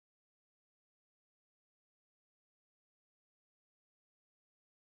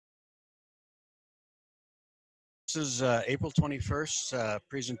This is April 21st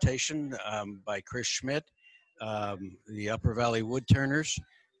presentation by Chris Schmidt, the Upper Valley Woodturners.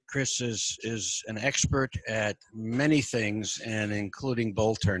 Chris is an expert at many things, and including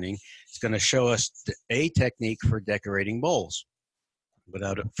bowl turning. He's going to show us a technique for decorating bowls.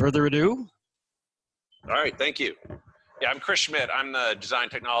 Without further ado. All right, thank you. Yeah, I'm Chris Schmidt. I'm the design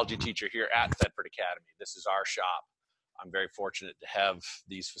technology teacher here at Thetford Academy. This is our shop. I'm very fortunate to have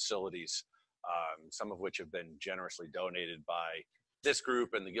these facilities, some of which have been generously donated by this group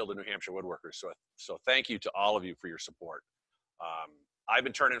and the Guild of New Hampshire Woodworkers. So thank you to all of you for your support. I've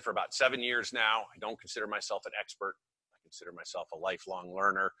been turning for about 7 years now. I don't consider myself an expert. I consider myself a lifelong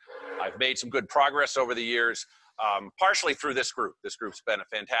learner. I've made some good progress over the years, partially through this group. This group's been a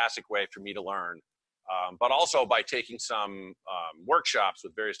fantastic way for me to learn, but also by taking some workshops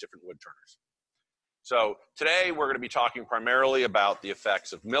with various different wood turners. So today we're going to be talking primarily about the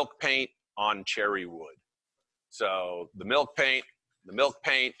effects of milk paint on cherry wood. So the milk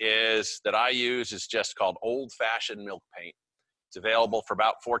paint is that I use is just called old-fashioned milk paint. It's available for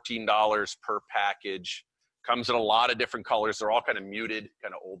about $14 per package. Comes in a lot of different colors. They're all kind of muted,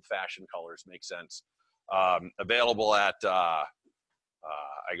 kind of old-fashioned colors. Makes sense. Available at I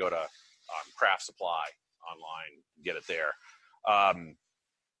go to Craft Supply online, get it there.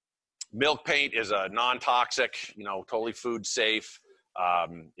 Milk paint is a non-toxic, totally food safe.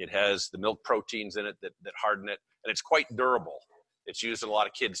 It has the milk proteins in it that harden it, and it's quite durable. It's used in a lot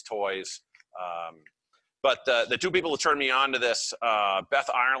of kids' toys. But the two people who turned me on to this, Beth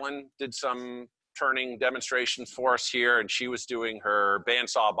Ireland did some turning demonstrations for us here, and she was doing her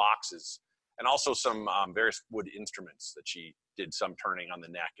bandsaw boxes and also some various wood instruments that she did some turning on the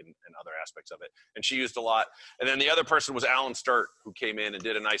neck and other aspects of it. And she used a lot. And then the other person was Alan Sturt, who came in and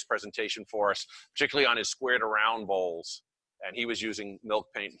did a nice presentation for us, particularly on his squared around bowls. And he was using milk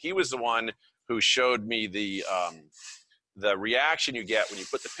paint. He was the one who showed me the reaction you get when you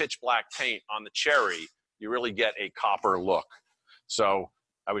put the pitch black paint on the cherry. You really get a copper look. So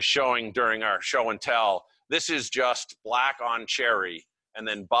I was showing during our show and tell, this is just black on cherry and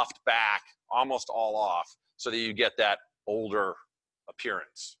then buffed back almost all off so that you get that older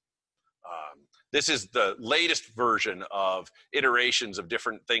appearance. This is the latest version of iterations of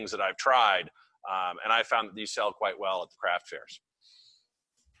different things that I've tried, and I found that these sell quite well at the craft fairs.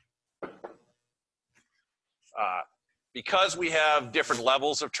 Because we have different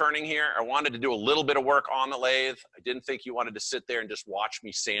levels of turning here, I wanted to do a little bit of work on the lathe. I didn't think you wanted to sit there and just watch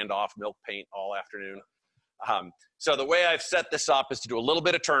me sand off milk paint all afternoon. So the way I've set this up is to do a little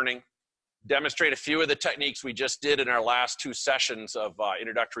bit of turning, demonstrate a few of the techniques we just did in our last two sessions of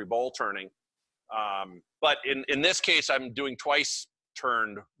introductory bowl turning. But in this case, I'm doing twice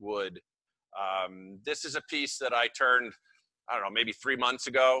turned wood. This is a piece that I turned, I don't know, maybe 3 months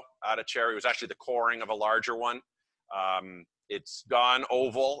ago out of cherry. It was actually the coring of a larger one. It's gone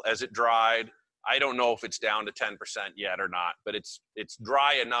oval as it dried. I don't know if it's down to 10% yet or not, but it's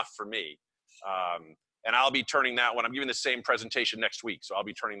dry enough for me. And I'll be turning that one. I'm giving the same presentation next week, so I'll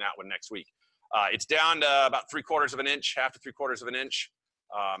be turning that one next week. It's down to about 3/4 of an inch, half to 3/4 of an inch.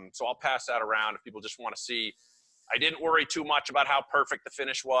 So I'll pass that around if people just want to see. I didn't worry too much about how perfect the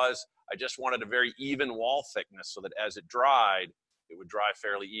finish was. I just wanted a very even wall thickness so that as it dried, it would dry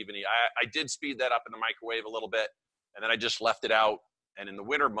fairly evenly. I did speed that up in the microwave a little bit, and then I just left it out. And in the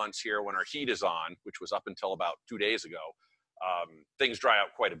winter months here, when our heat is on, which was up until about 2 days ago, things dry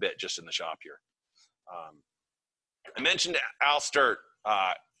out quite a bit just in the shop here. I mentioned Al Sturt.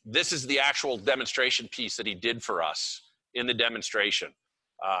 This is the actual demonstration piece that he did for us in the demonstration.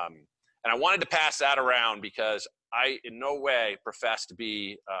 And I wanted to pass that around because I in no way profess to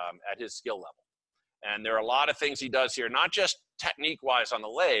be at his skill level. And there are a lot of things he does here, not just technique-wise on the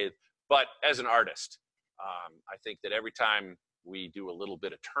lathe, but as an artist. I think that every time we do a little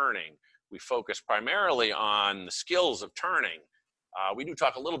bit of turning, we focus primarily on the skills of turning. We do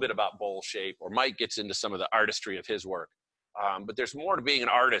talk a little bit about bowl shape, or Mike gets into some of the artistry of his work. But there's more to being an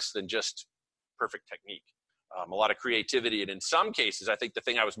artist than just perfect technique. A lot of creativity. And in some cases, I think the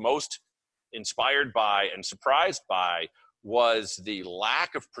thing I was most inspired by and surprised by was the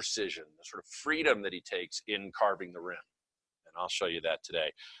lack of precision, the sort of freedom that he takes in carving the rim. And I'll show you that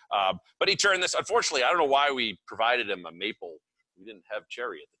today. But he turned this, unfortunately, I don't know why we provided him a maple. We didn't have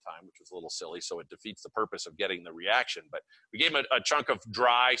cherry at the time, which was a little silly, so it defeats the purpose of getting the reaction. But we gave him a chunk of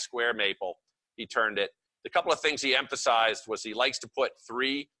dry square maple. He turned it. The couple of things he emphasized was he likes to put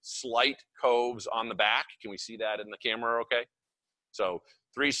 3 slight coves on the back. Can we see that in the camera okay? So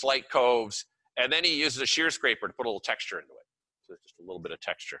 3 slight coves. And then he uses a shear scraper to put a little texture into it. So just a little bit of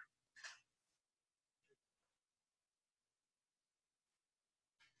texture.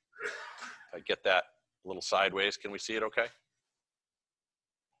 If I get that A little sideways. Can we see it okay?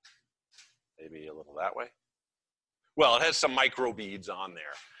 Maybe a little that way. Well, it has some micro beads on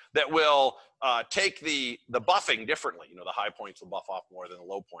there that will take the buffing differently. You know, the high points will buff off more than the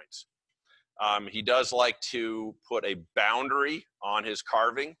low points. He does like to put a boundary on his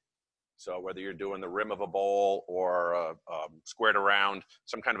carving. So whether you're doing the rim of a bowl or squared around,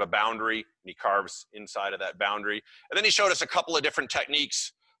 some kind of a boundary, and he carves inside of that boundary. And then he showed us a couple of different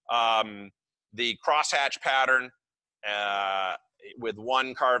techniques. The crosshatch pattern with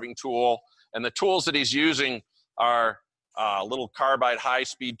one carving tool. And the tools that he's using are little carbide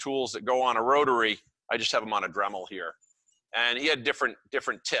high-speed tools that go on a rotary. I just have them on a Dremel here. And he had different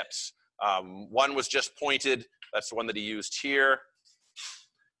tips. One was just pointed. That's the one that he used here.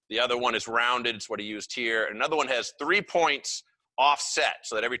 The other one is rounded. It's what he used here. Another one has 3 points offset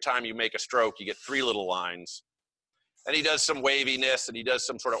so that every time you make a stroke, you get 3 little lines. And he does some waviness, and he does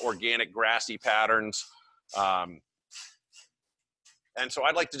some sort of organic grassy patterns. And so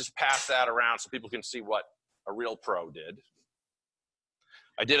I'd like to just pass that around so people can see what a real pro did.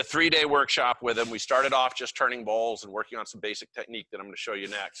 I did a 3-day workshop with him. We started off just turning bowls and working on some basic technique that I'm going to show you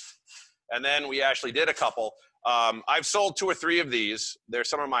next. And then we actually did a couple. I've sold 2 or 3 of these. They're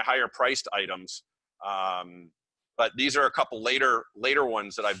some of my higher priced items. But these are a couple later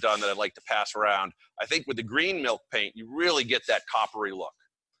ones that I've done that I'd like to pass around. I think with the green milk paint, you really get that coppery look.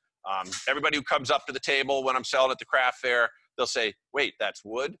 Everybody who comes up to the table when I'm selling at the craft fair, they'll say, wait, that's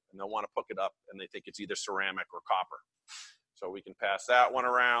wood? And they'll want to hook it up, and they think it's either ceramic or copper. So we can pass that one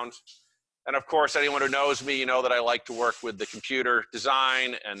around. And of course, anyone who knows me, you know that I like to work with the computer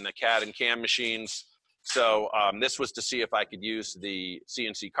design and the CAD and CAM machines. So this was to see if I could use the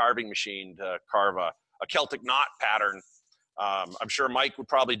CNC carving machine to carve a Celtic knot pattern. I'm sure Mike would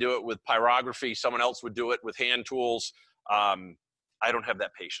probably do it with pyrography. Someone else would do it with hand tools. I don't have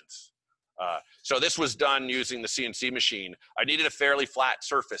that patience. So this was done using the CNC machine. I needed a fairly flat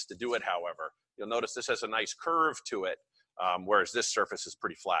surface to do it, however. You'll notice this has a nice curve to it, whereas this surface is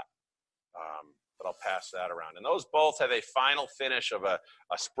pretty flat. But I'll pass that around. And those both have a final finish of a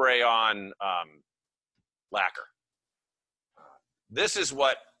spray-on lacquer. This is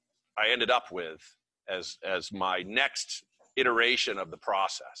what I ended up with as my next iteration of the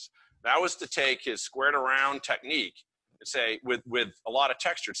process. That was to take his squared around technique and say, with a lot of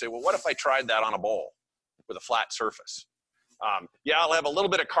texture, say, well, what if I tried that on a bowl with a flat surface? Yeah, I'll have a little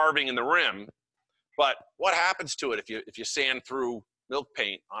bit of carving in the rim, but what happens to it if you sand through milk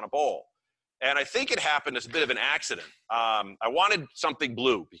paint on a bowl? And I think it happened as a bit of an accident. I wanted something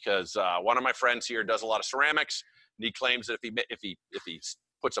blue because one of my friends here does a lot of ceramics, and he claims that if he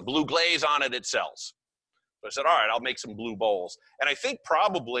puts a blue glaze on it, it sells. So I said, all right, I'll make some blue bowls. And I think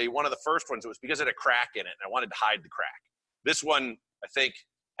probably one of the first ones, it was because it had a crack in it, and I wanted to hide the crack. This one, I think,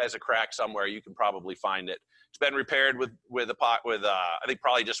 has a crack somewhere. You can probably find it. It's been repaired with I think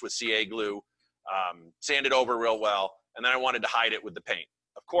probably just with CA glue, sanded over real well, and then I wanted to hide it with the paint.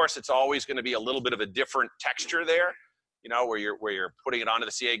 Of course, it's always going to be a little bit of a different texture there, you know, where you're putting it onto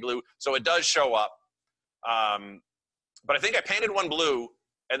the CA glue. So it does show up. But I think I painted one blue,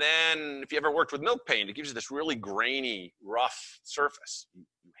 and then if you ever worked with milk paint, it gives you this really grainy, rough surface.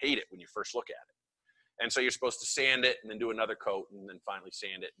 You hate it when you first look at it. And so you're supposed to sand it and then do another coat and then finally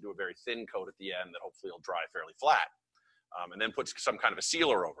sand it and do a very thin coat at the end that hopefully will dry fairly flat. And then put some kind of a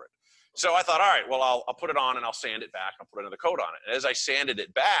sealer over it. So I thought, all right, well, I'll put it on and I'll sand it back. I'll put another coat on it. And as I sanded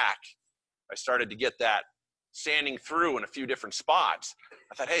it back, I started to get that sanding through in a few different spots.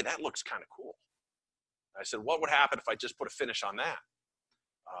 I thought, hey, that looks kind of cool. I said, what would happen if I just put a finish on that?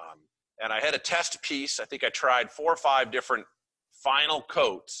 And I had a test piece. I think I tried 4 or 5 different final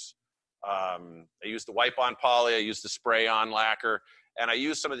coats. I used the wipe-on poly. I used the spray-on lacquer. And I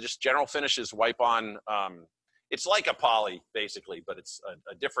used some of the just general finishes wipe-on. It's like a poly, basically, but it's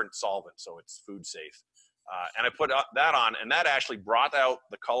a different solvent, so it's food safe. And I put that on, and that actually brought out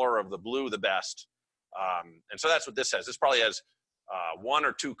the color of the blue the best. And so that's what this has. This probably has 1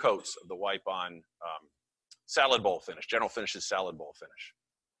 or 2 coats of the wipe-on salad bowl finish, general finishes salad bowl finish.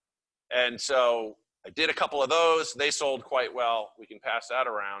 And so I did a couple of those. They sold quite well. We can pass that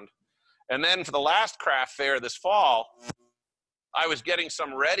around. And then for the last craft fair this fall, I was getting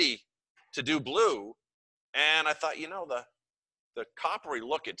some ready to do blue. And I thought, you know, the coppery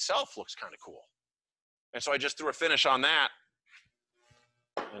look itself looks kind of cool. And so I just threw a finish on that.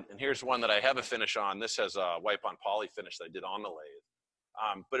 And here's one that I have a finish on. This has a wipe-on poly finish that I did on the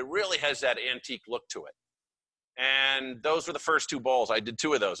lathe. But it really has that antique look to it. And those were the first 2 bowls. I did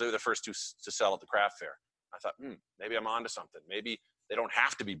 2 of those. They were the first 2 to sell at the craft fair. I thought, maybe I'm onto something. Maybe they don't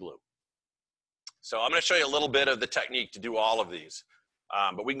have to be blue. So I'm going to show you a little bit of the technique to do all of these.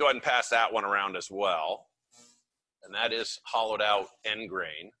 But we can go ahead and pass that one around as well. And that is hollowed out end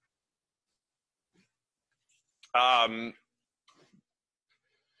grain. I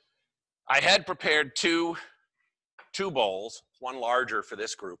had prepared two bowls, one larger for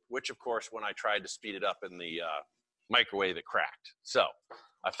this group, which of course, when I tried to speed it up in the microwave, it cracked. So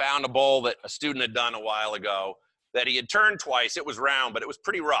I found a bowl that a student had done a while ago that he had turned twice. It was round, but it was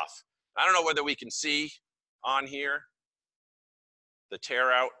pretty rough. I don't know whether we can see on here the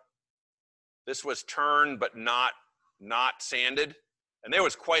tear out. This was turned, but not sanded. And there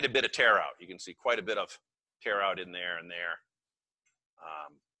was quite a bit of tear out. You can see quite a bit of tear out in there and there.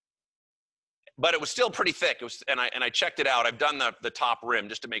 But it was still pretty thick. It was, and I checked it out. I've done the top rim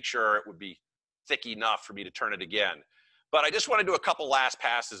just to make sure it would be thick enough for me to turn it again. But I just want to do a couple last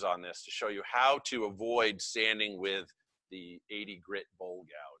passes on this to show you how to avoid sanding with the 80 grit bowl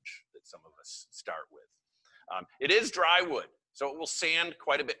gouge that some of us start with. It is dry wood, so it will sand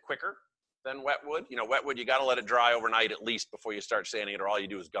quite a bit quicker than wet wood. You know, wet wood, you got to let it dry overnight at least before you start sanding it, or all you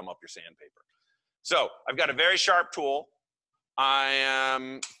do is gum up your sandpaper. So I've got a very sharp tool.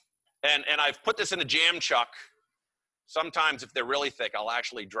 And I've put this in a jam chuck. Sometimes if they're really thick, I'll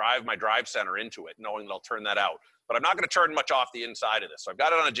actually drive my drive center into it, knowing that I'll turn that out. But I'm not going to turn much off the inside of this. So I've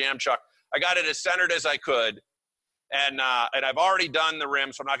got it on a jam chuck. I got it as centered as I could. And I've already done the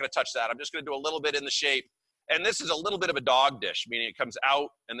rim, so I'm not going to touch that. I'm just going to do a little bit in the shape. And this is a little bit of a dog dish, meaning it comes out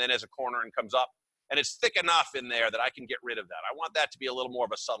and then as a corner and comes up. And it's thick enough in there that I can get rid of that. I want that to be a little more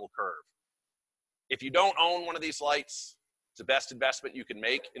of a subtle curve. If you don't own one of these lights, it's the best investment you can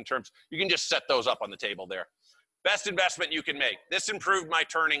make in terms, you can just set those up on the table there. Best investment you can make. This improved my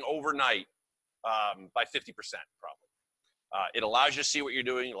turning overnight by 50% probably. It allows you to see what you're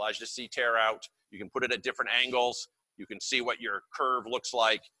doing. It allows you to see tear out. You can put it at different angles. You can see what your curve looks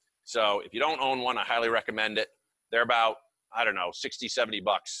like. So if you don't own one, I highly recommend it. They're about, I don't know, 60, 70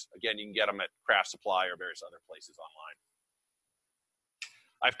 bucks. Again, you can get them at Craft Supply or various other places online.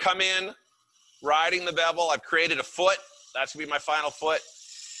 I've come in riding the bevel. I've created a foot. That's gonna be my final foot,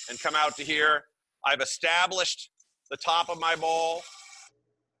 and come out to here. I've established the top of my bowl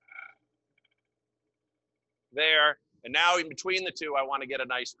there, and now in between the two, I want to get a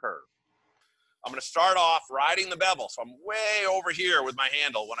nice curve. I'm gonna start off riding the bevel, so I'm way over here with my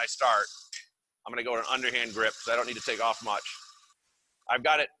handle when I start. I'm gonna go to an underhand grip, because I don't need to take off much. I've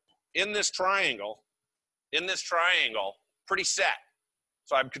got it in this triangle, pretty set.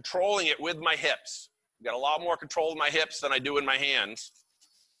 So I'm controlling it with my hips. I've got a lot more control of my hips than I do in my hands.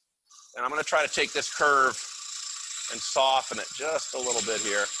 And I'm going to try to take this curve and soften it just a little bit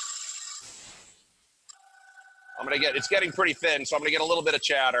here. It's getting pretty thin, so I'm going to get a little bit of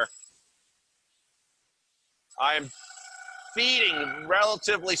chatter. I'm feeding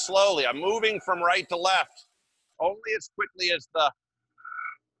relatively slowly. I'm moving from right to left, only as quickly as the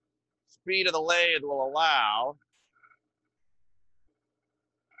speed of the lathe will allow.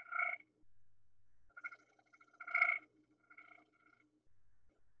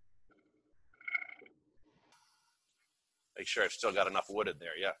 Make sure I've still got enough wood in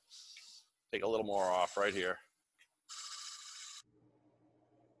there, yeah. Take a little more off right here.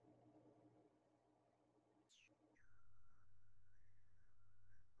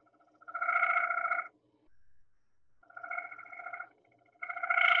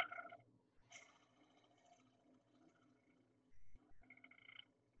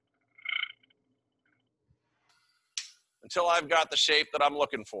 Until I've got the shape that I'm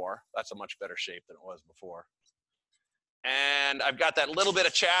looking for. That's a much better shape than it was before. And I've got that little bit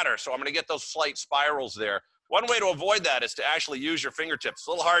of chatter, so I'm gonna get those slight spirals there. One way to avoid that is to actually use your fingertips. It's a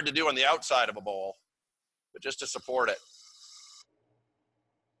little hard to do on the outside of a bowl, but just to support it.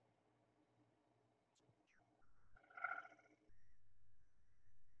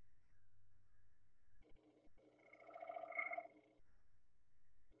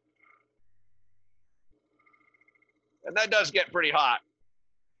 And that does get pretty hot.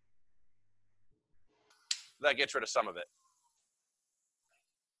 That gets rid of some of it.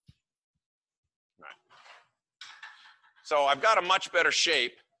 All right. So I've got a much better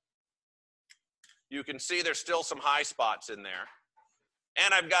shape. You can see there's still some high spots in there.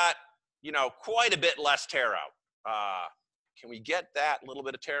 And I've got, you know, quite a bit less tear out. Can we get that little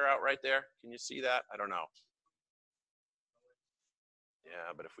bit of tear out right there? Can you see that? I don't know.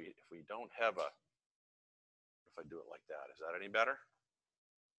 Yeah, but if we don't have a, if I do it like that, is that any better?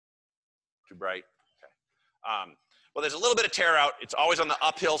 Too bright? Okay. Well, there's a little bit of tear out. It's always on the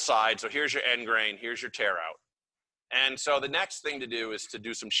uphill side. So here's your end grain, here's your tear out. And so the next thing to do is to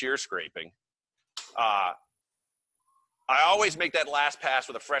do some shear scraping. I always make that last pass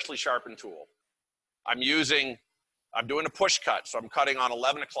with a freshly sharpened tool. I'm using I'm doing a push cut, so I'm cutting on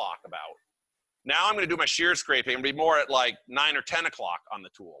 11 o'clock about. Now I'm going to do my shear scraping and be more at like 9 or 10 o'clock on the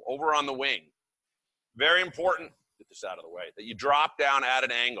tool, over on the wing. Very important, get this out of the way, that you drop down at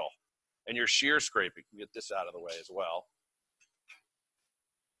an angle and your shear scraping. Get this out of the way as well.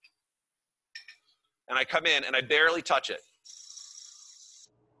 And I come in and I barely touch it.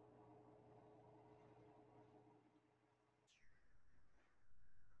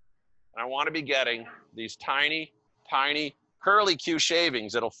 And I want to be getting these tiny, tiny curly Q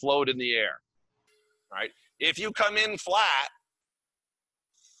shavings that'll float in the air. Right? If you come in flat,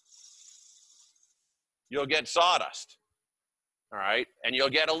 you'll get sawdust. All right? And you'll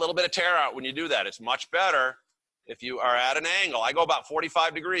get a little bit of tear out when you do that. It's much better if you are at an angle. I go about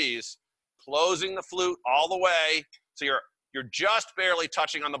 45 degrees, closing the flute all the way, so you're just barely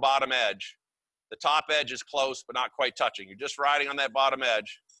touching on the bottom edge. The top edge is close, but not quite touching. You're just riding on that bottom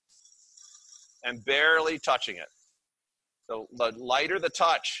edge and barely touching it. So the lighter the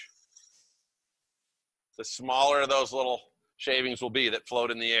touch, the smaller those little shavings will be that float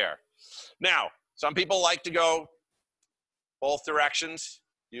in the air. Now, some people like to go both directions,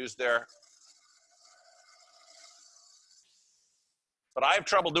 use their, but I have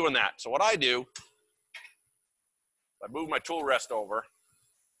trouble doing that. So what I do, I move my tool rest over,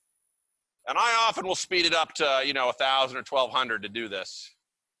 and I often will speed it up to, 1,000 or 1,200 to do this.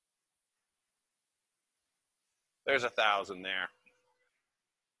 There's 1,000 there.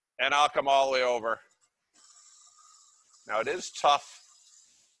 And I'll come all the way over. Now it is tough.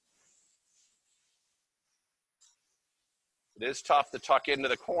 It is tough to tuck into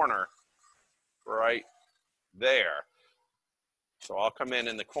the corner right there. So I'll come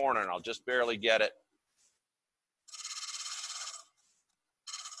in the corner and I'll just barely get it.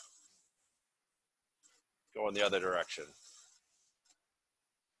 Go in the other direction.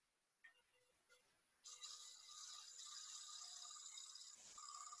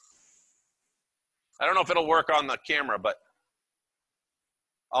 I don't know if it'll work on the camera, but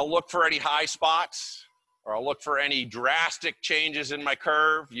I'll look for any high spots, or I'll look for any drastic changes in my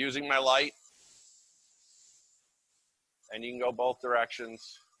curve using my light. And you can go both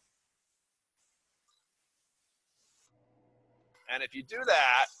directions. And if you do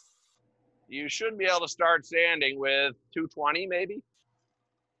that, you should be able to start sanding with 220 maybe.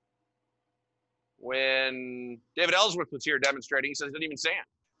 When David Ellsworth was here demonstrating, he says he doesn't even sand.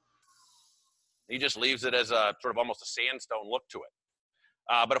 He just leaves it as a sort of almost a sandstone look to it.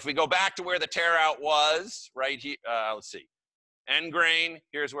 But if we go back to where the tear out was, right here, let's see. End grain,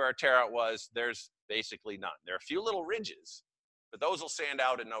 here's where our tear out was. There's basically none. There are a few little ridges, but those will sand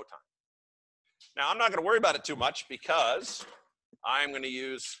out in no time. Now, I'm not going to worry about it too much because I'm going to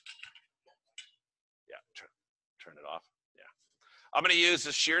use, turn it off. Yeah. I'm going to use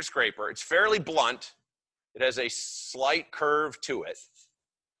this shear scraper. It's fairly blunt. It has a slight curve to it.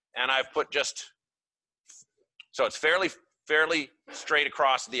 And I've put so it's fairly straight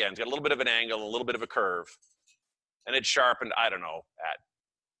across the ends. Got a little bit of an angle, a little bit of a curve. And it's sharpened, I don't know, at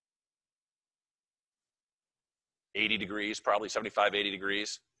 80 degrees, probably 75, 80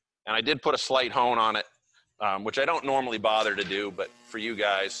 degrees. And I did put a slight hone on it, which I don't normally bother to do, but for you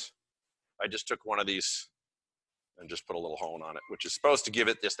guys, I just took one of these and just put a little hone on it, which is supposed to give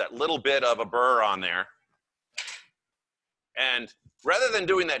it just that little bit of a burr on there. And rather than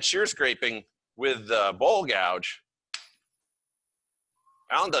doing that shear scraping with the bowl gouge,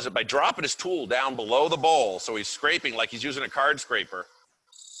 Alan does it by dropping his tool down below the bowl. So he's scraping like he's using a card scraper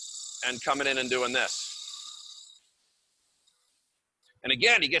and coming in and doing this. And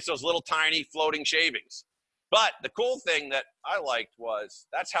again, he gets those little tiny floating shavings. But the cool thing that I liked was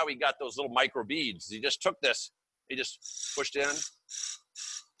that's how he got those little micro beads. He just took this, he just pushed in.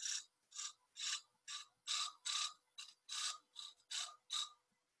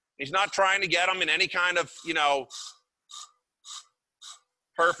 He's not trying to get them in any kind of,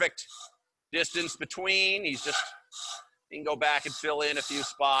 perfect distance between. He can go back and fill in a few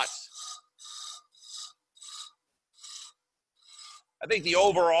spots. I think the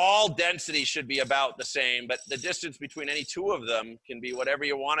overall density should be about the same, but the distance between any two of them can be whatever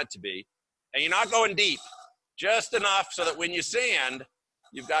you want it to be. And you're not going deep, just enough so that when you sand,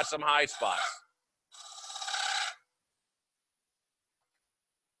 you've got some high spots.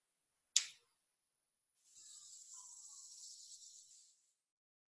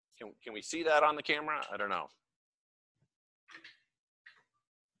 Can we see that on the camera? I don't know.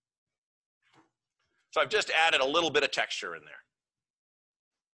 So I've just added a little bit of texture in there.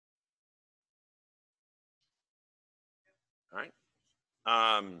 All right.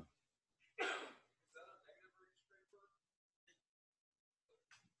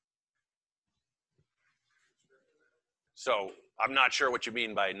 So I'm not sure what you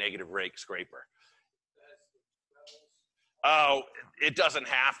mean by negative rake scraper. Oh, it doesn't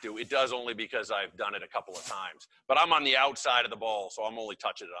have to. It does only because I've done it a couple of times. But I'm on the outside of the bowl, so I'm only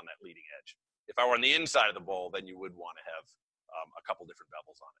touching it on that leading edge. If I were on the inside of the bowl, then you would want to have a couple different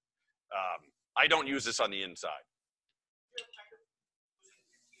bevels on it. I don't use this on the inside.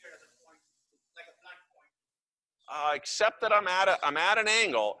 Except that I'm at an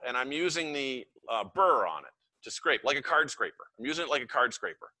angle, and I'm using the burr on it to scrape, like a card scraper. I'm using it like a card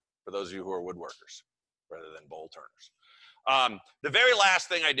scraper, for those of you who are woodworkers, rather than bowl turners. The very last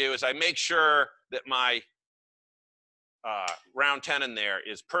thing I do is I make sure that my round tenon there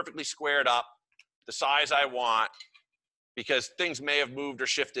is perfectly squared up, the size I want, because things may have moved or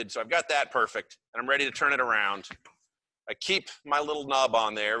shifted. So I've got that perfect, and I'm ready to turn it around. I keep my little nub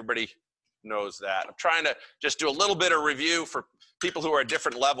on there. Everybody knows that. I'm trying to just do a little bit of review for people who are at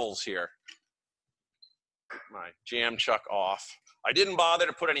different levels here. Put my jam chuck off. I didn't bother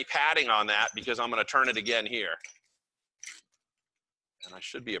to put any padding on that because I'm going to turn it again here. And I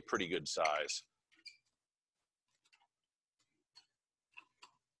should be a pretty good size.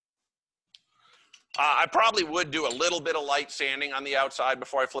 I probably would do a little bit of light sanding on the outside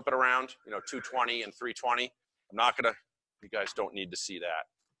before I flip it around, you know, 220 and 320. I'm not gonna, you guys don't need to see that.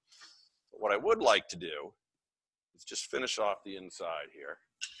 But what I would like to do is just finish off the inside here.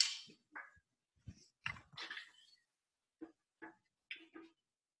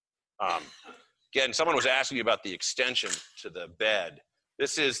 Again, someone was asking me about the extension to the bed.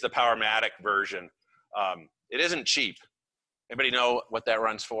 This is the Powermatic version. It isn't cheap. Anybody know what that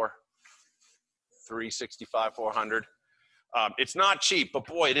runs for? $365, $400. It's not cheap, but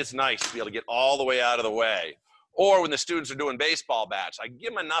boy, it is nice to be able to get all the way out of the way. Or when the students are doing baseball bats, I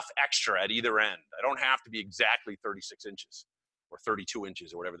give them enough extra at either end. I don't have to be exactly 36 inches or 32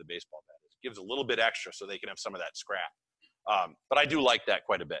 inches or whatever the baseball bat is. It gives a little bit extra so they can have some of that scrap. But I do like that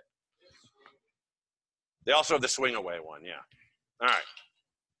quite a bit. They also have the swing away one, yeah. All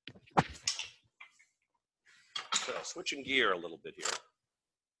right. So switching gear a little bit here.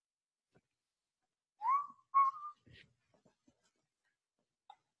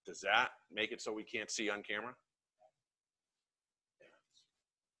 Does that make it so we can't see on camera?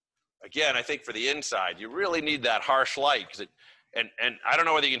 Again, I think for the inside, you really need that harsh light, because and I don't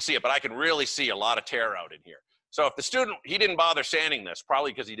know whether you can see it, but I can really see a lot of tear out in here. So if the student, he didn't bother sanding this,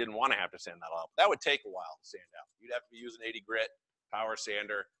 probably because he didn't want to have to sand that off. That would take a while to sand out. You'd have to be using 80 grit, power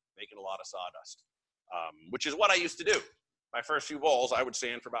sander, making a lot of sawdust, which is what I used to do. My first few bowls, I would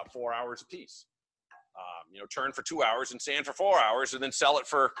sand for about 4 hours a piece. You know, turn for 2 hours and sand for 4 hours and then sell it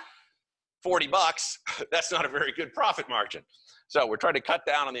for $40. That's not a very good profit margin. So we're trying to cut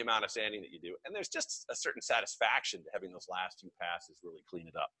down on the amount of sanding that you do. And there's just a certain satisfaction to having those last few passes really clean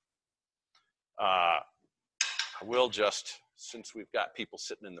it up. I will just, since we've got people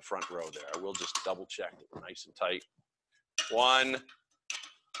sitting in the front row there, I will just double check that we're nice and tight. One,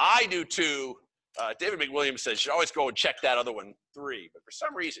 I do two. David McWilliams says you should always go and check that other one, 3. But for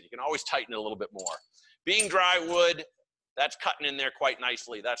some reason, you can always tighten it a little bit more. Being dry wood, that's cutting in there quite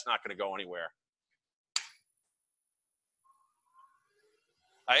nicely. That's not going to go anywhere.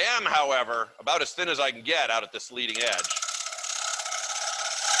 I am, however, about as thin as I can get out at this leading edge.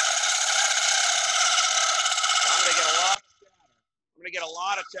 I'm going to get a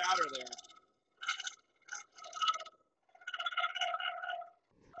lot of chatter there.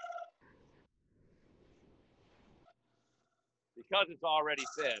 Because it's already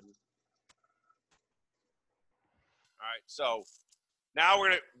thin. All right, so now we're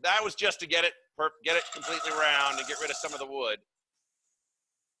gonna, that was just to get it completely round and get rid of some of the wood.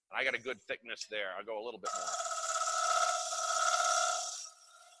 And I got a good thickness there. I'll go a little bit more.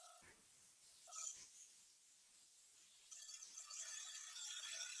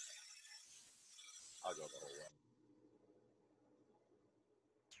 I'll go the whole way.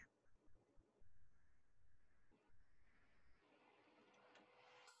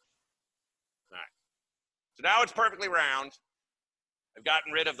 All right. So now it's perfectly round. I've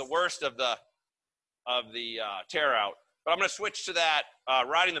gotten rid of the worst of the tear out. But I'm going to switch to that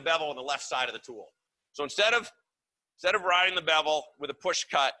riding the bevel on the left side of the tool. So instead of riding the bevel with a push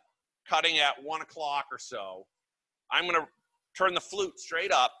cut, cutting at 1 o'clock or so, I'm going to turn the flute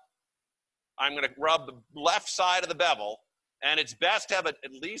straight up. I'm going to rub the left side of the bevel, and it's best to have at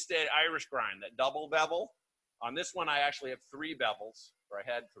least an Irish grind, that double bevel. On this one, I actually have 3 bevels, or I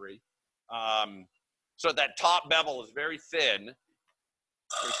had 3. So that top bevel is very thin.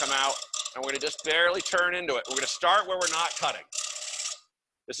 We're going to come out, and we're going to just barely turn into it. We're going to start where we're not cutting.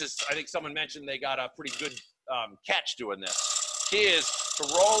 This is, I think someone mentioned they got a pretty good catch doing this. Key is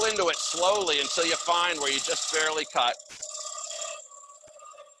So roll into it slowly until you find where you just barely cut.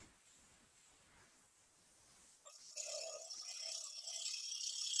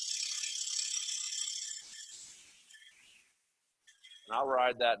 And I'll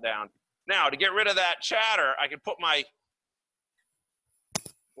ride that down. Now, to get rid of that chatter, I can put my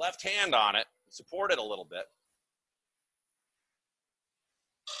left hand on it, support it a little bit.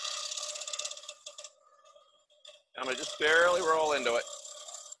 I'm gonna just barely roll into it.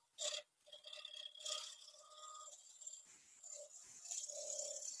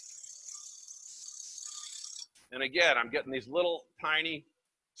 And again, I'm getting these little tiny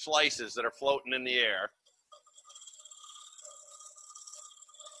slices that are floating in the air.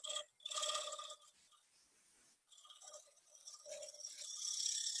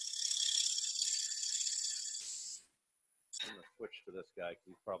 I'm gonna switch to this guy because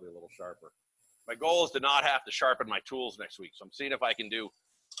he's probably a little sharper. My goal is to not have to sharpen my tools next week. So I'm seeing if I can do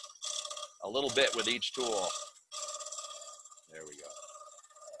a little bit with each tool. There we go.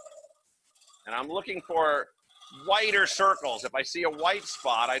 And I'm looking for whiter circles. If I see a white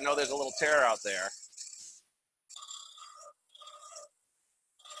spot, I know there's a little tear out there.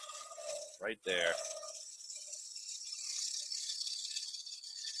 Right there.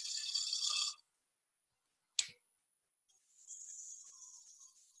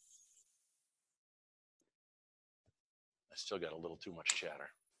 I still got a little too much chatter.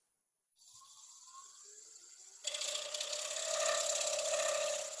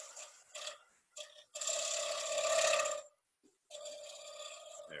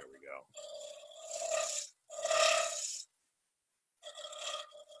 There we go.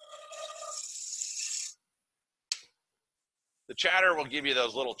 The chatter will give you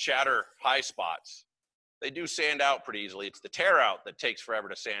those little chatter high spots. They do sand out pretty easily. It's the tear out that takes forever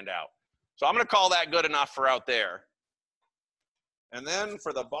to sand out. So I'm going to call that good enough for out there. And then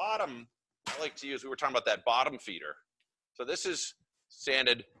for the bottom, I like to use, we were talking about that bottom feeder. So this is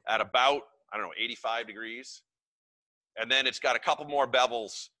sanded at about, I don't know, 85 degrees. And then it's got a couple more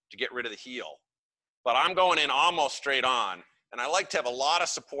bevels to get rid of the heel. But I'm going in almost straight on. And I like to have a lot of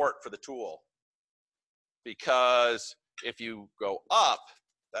support for the tool, because if you go up,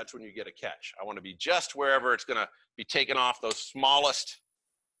 that's when you get a catch. I want to be just wherever it's going to be taking off those smallest.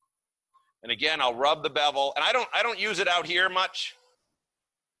 And again, I'll rub the bevel. And I don't use it out here much.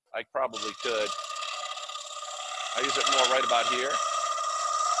 I probably could. I use it more right about here.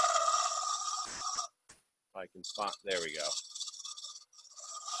 I can find, there we go.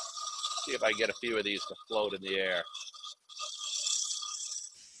 See if I get a few of these to float in the air.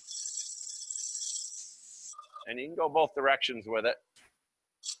 And you can go both directions with it.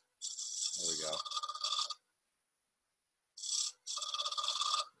 There we go.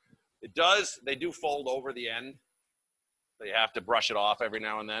 It does, they do fold over the end. So you have to brush it off every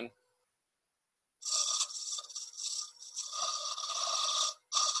now and then.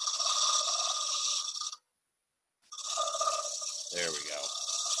 There we go.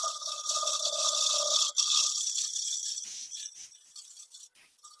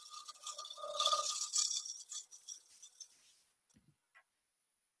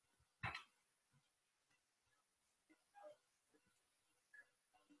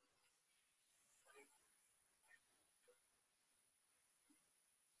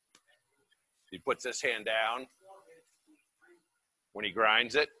 He puts this hand down when he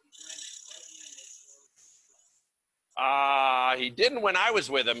grinds it. He didn't when I was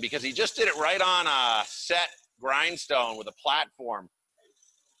with him, because he just did it right on a set grindstone with a platform.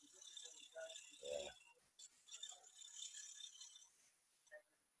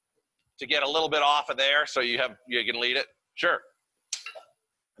 To get a little bit off of there so you can lead it. Sure.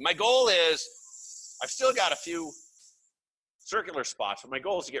 My goal is, I've still got a few circular spots, but my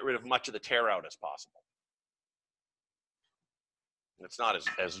goal is to get rid of much of the tear out as possible. It's not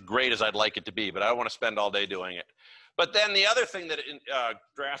as great as I'd like it to be, but I don't want to spend all day doing it. But then the other thing that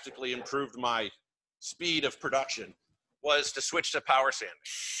drastically improved my speed of production was to switch to power sanding.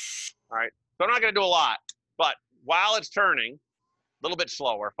 All right, so I'm not going to do a lot, but while it's turning, a little bit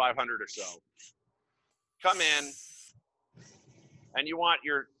slower, 500 or so, come in, and you want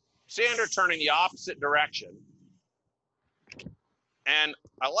your sander turning the opposite direction. And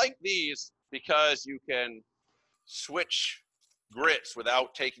I like these because you can switch grits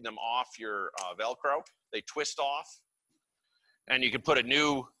without taking them off your Velcro. They twist off, and you can put a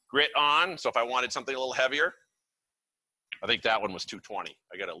new grit on. So if I wanted something a little heavier, I think that one was 220.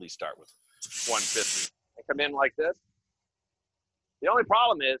 I got to at least start with 150. I come in like this. The only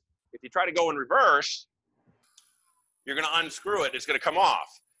problem is, if you try to go in reverse, you're going to unscrew it. It's going to come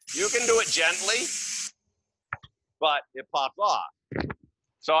off. You can do it gently, but it pops off.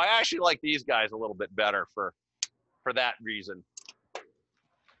 So I actually like these guys a little bit better for that reason.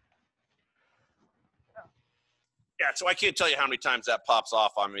 Yeah, so I can't tell you how many times that pops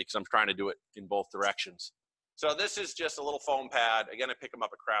off on me because I'm trying to do it in both directions. So this is just a little foam pad. Again, I pick them up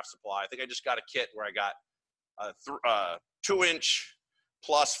at Craft Supply. I think I just got a kit where I got a 2-inch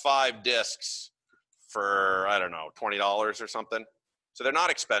plus 5 discs for, I don't know, $20 or something. So they're not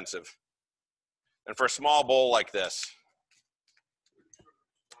expensive. And for a small bowl like this,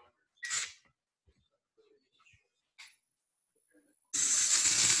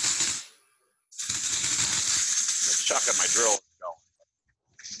 let's chuck at my drill.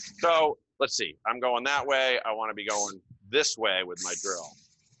 So let's see, I'm going that way. I want to be going this way with my drill.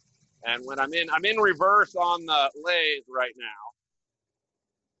 And when I'm in reverse on the lathe right now.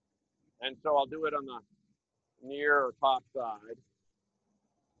 And so I'll do it on the near or top side.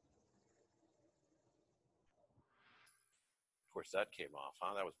 Of course, that came off,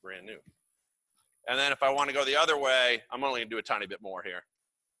 huh? That was brand new. And then if I want to go the other way, I'm only going to do a tiny bit more here.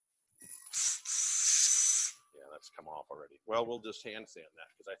 Yeah, that's come off already. Well, we'll just hand sand that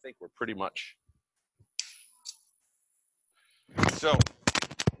because I think we're pretty much. So,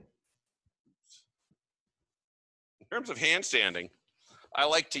 in terms of hand sanding, I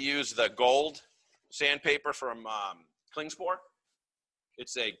like to use the gold sandpaper from Klingspor.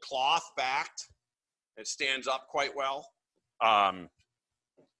 It's a cloth backed. It stands up quite well. And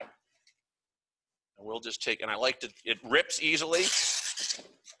we'll just take, and I like to, it rips easily.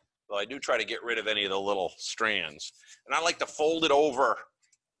 So I do try to get rid of any of the little strands. And I like to fold it over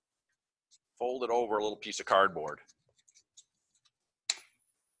a little piece of cardboard.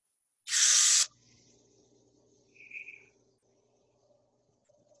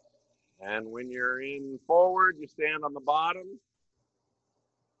 And when you're in forward, you stand on the bottom.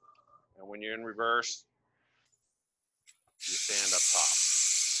 And when you're in reverse, you stand up top.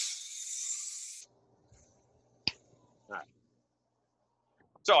 All right.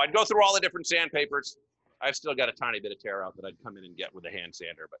 So I'd go through all the different sandpapers. I've still got a tiny bit of tear out that I'd come in and get with a hand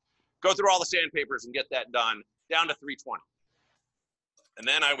sander, but go through all the sandpapers and get that done down to 320. And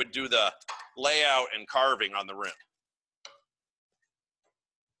then I would do the layout and carving on the rim.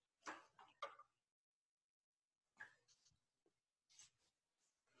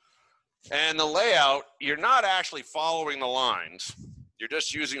 And the layout, you're not actually following the lines. You're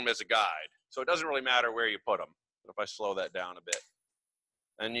just using them as a guide. So it doesn't really matter where you put them. But if I slow that down a bit,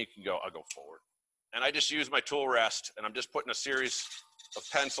 then you can go, I'll go forward. And I just use my tool rest, and I'm just putting a series of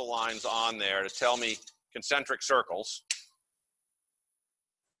pencil lines on there to tell me concentric circles.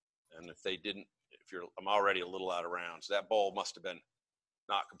 And if they didn't, I'm already a little out of rounds. That bowl must have been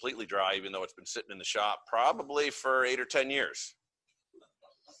not completely dry, even though it's been sitting in the shop probably for 8 or 10 years.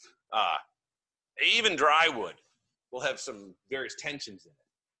 Even dry wood will have some various tensions in it.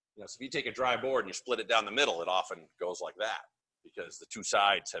 You know, so if you take a dry board and you split it down the middle, it often goes like that because the two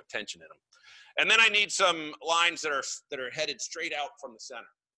sides have tension in them. And then I need some lines that are headed straight out from the center.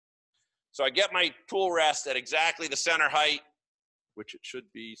 So I get my tool rest at exactly the center height, which it should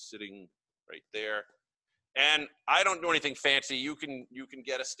be sitting right there. And I don't do anything fancy. You can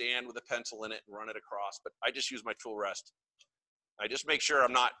get a stand with a pencil in it and run it across, but I just use my tool rest. I just make sure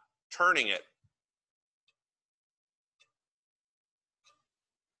I'm not turning it.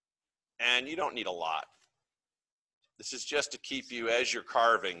 And you don't need a lot. This is just to keep you, as you're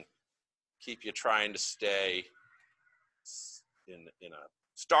carving, keep you trying to stay in a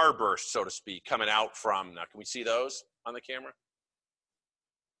starburst, so to speak, coming out from, now can we see those on the camera?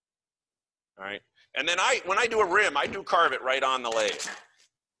 All right. And then when I do a rim, I do carve it right on the lathe.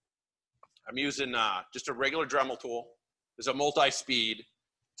 I'm using just a regular Dremel tool. There's a multi-speed.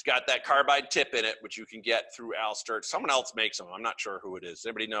 It's got that carbide tip in it, which you can get through Al Sturt. Someone else makes them. I'm not sure who it is. Does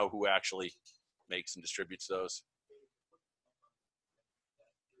anybody know who actually makes and distributes those?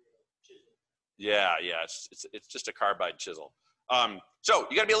 Yeah, it's just a carbide chisel. So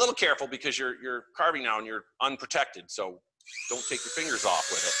you got to be a little careful because you're carving now and you're unprotected. So don't take your fingers off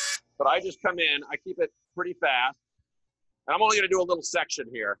with it. But I just come in, I keep it pretty fast, and I'm only going to do a little section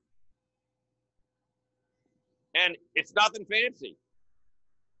here. And it's nothing fancy.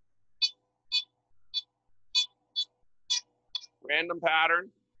 Random pattern.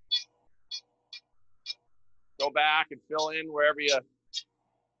 Go back and fill in wherever you.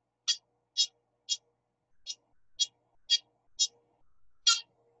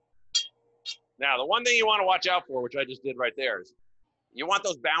 Now, the one thing you want to watch out for, which I just did right there, is you want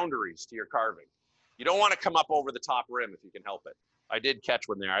those boundaries to your carving. You don't want to come up over the top rim if you can help it. I did catch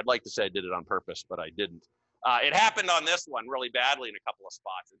one there. I'd like to say I did it on purpose, but I didn't. It happened on this one really badly in a couple of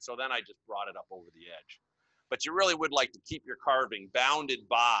spots, and so then I just brought it up over the edge. but you really would like to keep your carving bounded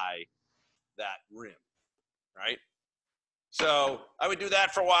by that rim, right? So I would do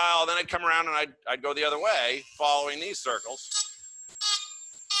that for a while, then I'd come around and I'd go the other way, following these circles.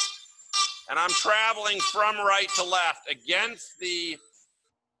 And I'm traveling from right to left against the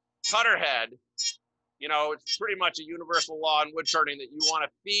cutter head. You know, it's pretty much a universal law in wood turning that you want to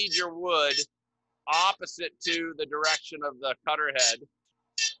feed your wood opposite to the direction of the cutter head.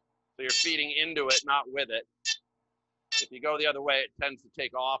 So you're feeding into it, not with it. If you go the other way, it tends to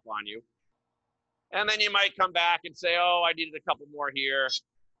take off on you. And then you might come back and say, oh, I needed a couple more here.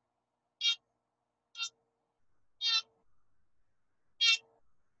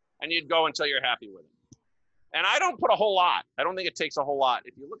 And you'd go until you're happy with it. And I don't put a whole lot. I don't think it takes a whole lot.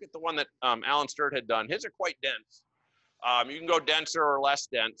 If you look at the one that Alan Sturt had done, his are quite dense. You can go denser or less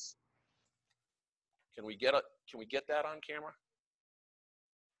dense. Can we get that on camera?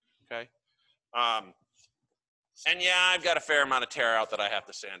 Okay. And yeah, I've got a fair amount of tear out that I have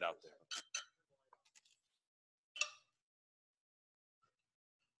to sand out there.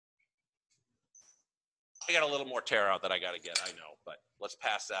 I got a little more tear out that I got to get, I know, but let's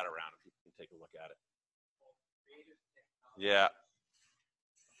pass that around if you can take a look at it. Yeah.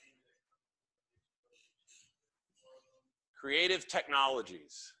 Creative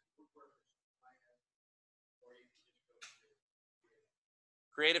Technologies.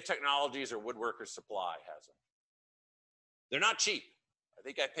 Creative Technologies or Woodworkers Supply has them. They're not cheap. I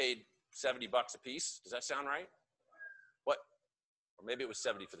think I paid $70 a piece. Does that sound right? What? Or maybe it was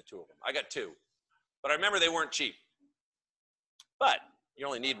 70 for the two of them. I got two. But I remember they weren't cheap. But you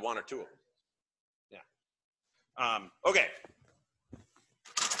only need one or two of them. Yeah. Okay.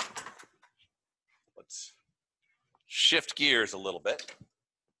 Let's shift gears a little bit.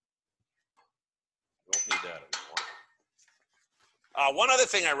 Don't need that anymore. One other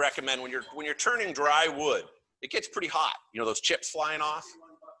thing I recommend when you're turning dry wood, it gets pretty hot. You know those chips flying off?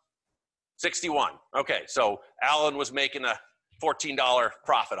 61. Okay, so Alan was making a $14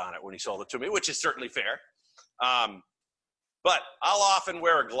 profit on it when he sold it to me, which is certainly fair. But I'll often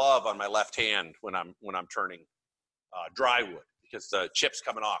wear a glove on my left hand when I'm turning dry wood because the chips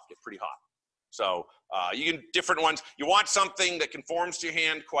coming off get pretty hot. So you can different ones. You want something that conforms to your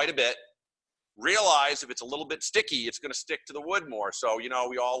hand quite a bit. Realize if it's a little bit sticky, it's going to stick to the wood more. So you know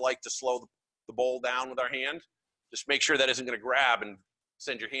we all like to slow the bowl down with our hand. Just make sure that isn't going to grab and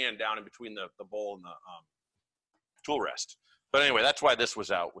send your hand down in between the bowl and the tool rest. But anyway, that's why this was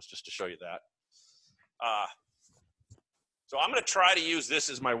out, was just to show you that. So I'm going to try to use this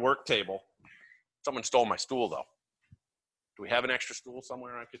as my work table. Someone stole my stool, though. Do we have an extra stool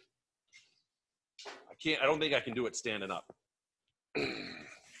somewhere I could? I don't think I can do it standing up.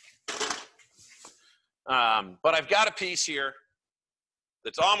 But I've got a piece here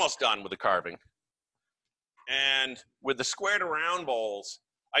that's almost done with the carving. And with the squared around bowls,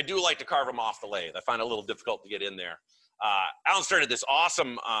 I do like to carve them off the lathe. I find it a little difficult to get in there. Alan started this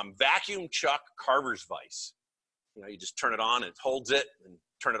awesome vacuum chuck carver's vise. You know, you just turn it on, it holds it, and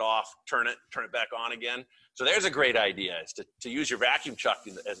turn it off, turn it back on again. So there's a great idea, is to use your vacuum chuck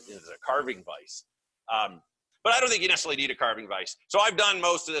as a carving vise. But I don't think you necessarily need a carving vise. So I've done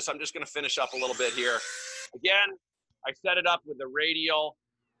most of this. I'm just going to finish up a little bit here. Again, I set it up with the radial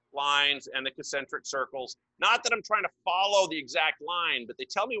lines and the concentric circles. Not that I'm trying to follow the exact line, but they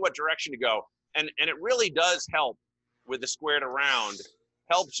tell me what direction to go. And it really does help with the squared around.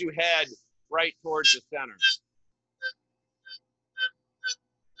 Helps you head right towards the center.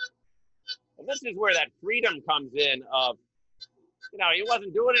 And this is where that freedom comes in of, you know, he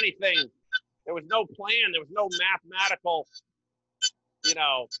wasn't doing anything. There was no plan. There was no mathematical, you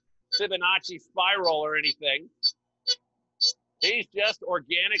know, Fibonacci spiral or anything. He's just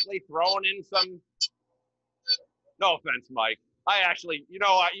organically throwing in some, no offense, Mike. I actually, you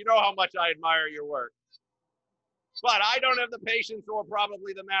know how much I admire your work. But I don't have the patience or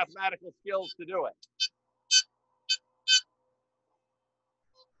probably the mathematical skills to do it.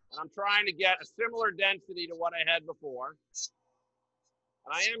 And I'm trying to get a similar density to what I had before.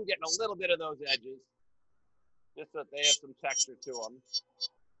 And I am getting a little bit of those edges, just so that they have some texture to them.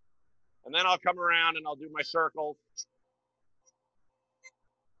 And then I'll come around and I'll do my circles.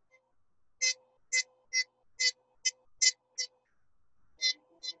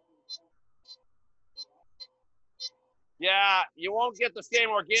 Yeah, you won't get the same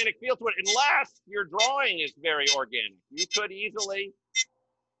organic feel to it unless your drawing is very organic. You could easily,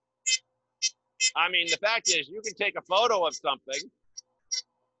 I mean, the fact is you can take a photo of something,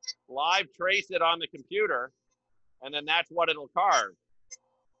 live trace it on the computer, and then that's what it'll carve.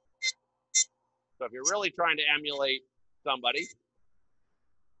 So if you're really trying to emulate somebody,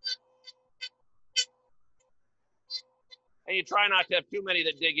 And you try not to have too many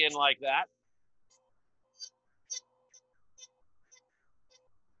that dig in like that.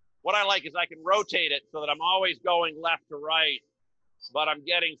 What I like is I can rotate it so that I'm always going left to right, but I'm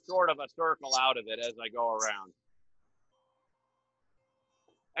getting sort of a circle out of it as I go around.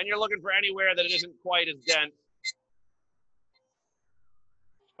 And you're looking for anywhere that it isn't quite as dense.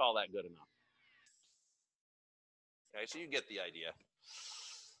 Let's call that good enough. Okay, so you get the idea.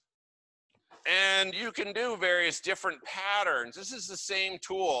 And you can do various different patterns. This is the same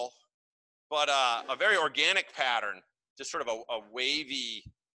tool, but a very organic pattern, just sort of a wavy,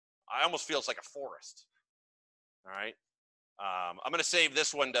 I almost feel it's like a forest. All right. I'm going to save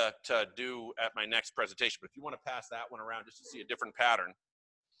this one to do at my next presentation, but if you want to pass that one around just to see a different pattern.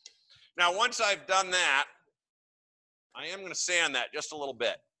 Now, once I've done that, I am going to sand that just a little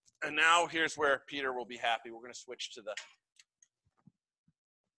bit. And now here's where Peter will be happy. We're going to switch to the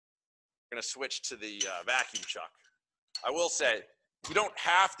vacuum chuck. I will say, you don't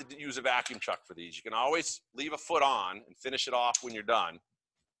have to use a vacuum chuck for these. You can always leave a foot on and finish it off when you're done,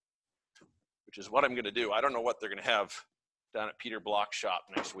 which is what I'm going to do. I don't know what they're going to have down at Peter Block's shop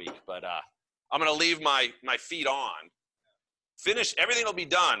next week, but I'm going to leave my feet on. Finish, everything will be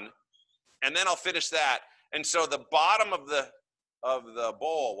done, and then I'll finish that. And so the bottom of the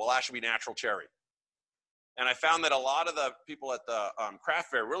bowl will actually be natural cherry. And I found that a lot of the people at the craft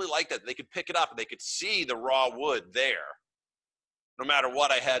fair really liked that. They could pick it up and they could see the raw wood there, no matter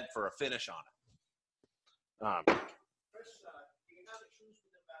what I had for a finish on it. Chris, do you have issues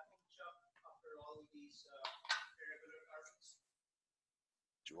with the vacuum chuck after all of these irregular carvings?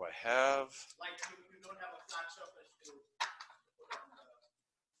 Do I have? Like you don't have a flat surface to put on the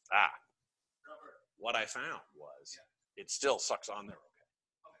rubber. What I found was it still sucks on there okay.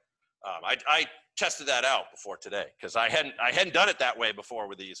 I tested that out before today because I hadn't done it that way before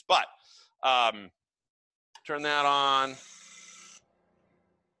with these, but turn that on,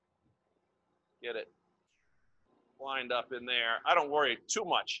 get it lined up in there. I don't worry too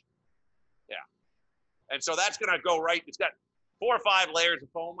much. Yeah. And so that's going to go right. It's got 4 or 5 layers of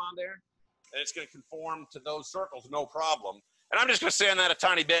foam on there, and it's going to conform to those circles, no problem. And I'm just going to sand that a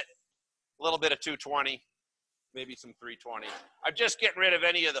tiny bit, a little bit of 220, maybe some 320. I'm just getting rid of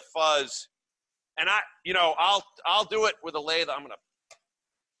any of the fuzz. And I'll do it with a lathe. I'm going to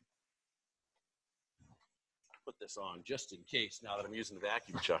put this on just in case now that I'm using the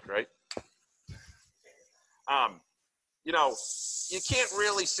vacuum chuck, right? You can't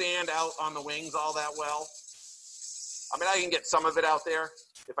really sand out on the wings all that well. I mean, I can get some of it out there.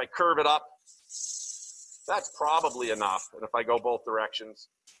 If I curve it up, that's probably enough. And if I go both directions,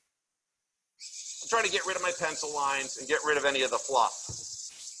 I'm trying to get rid of my pencil lines and get rid of any of the fluff.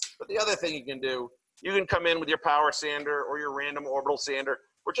 But the other thing you can do, you can come in with your power sander or your random orbital sander,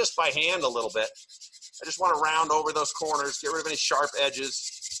 or just by hand a little bit. I just want to round over those corners, get rid of any sharp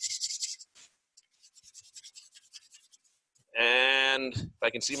edges. And if I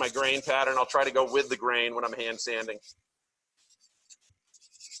can see my grain pattern, I'll try to go with the grain when I'm hand sanding.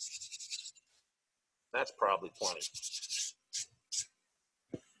 That's probably plenty.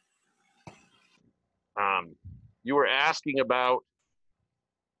 You were asking about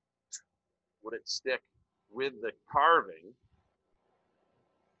would it stick with the carving?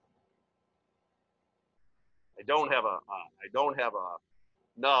 I don't have a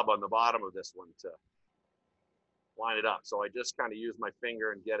nub on the bottom of this one to line it up, so I just kind of use my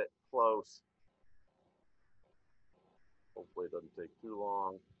finger and get it close. Hopefully it doesn't take too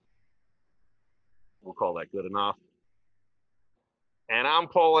long. We'll call that good enough. And I'm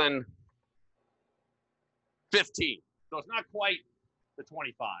pulling 15, so it's not quite the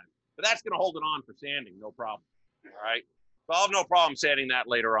 25. But that's going to hold it on for sanding, no problem. All right. So I'll have no problem sanding that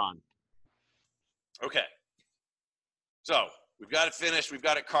later on. Okay. So we've got it finished. We've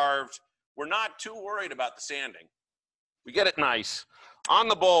got it carved. We're not too worried about the sanding. We get it nice. On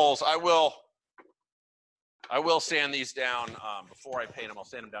the bowls, I will sand these down before I paint them. I'll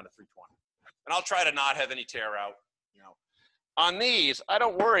sand them down to 320. And I'll try to not have any tear out. On these, I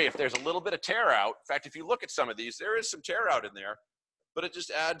don't worry if there's a little bit of tear out. In fact, if you look at some of these, there is some tear out in there. But it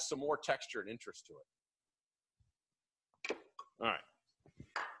just adds some more texture and interest to it. All right.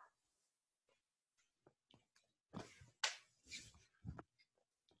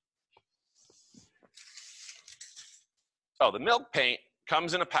 So the milk paint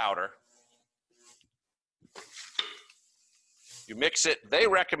comes in a powder. You mix it. They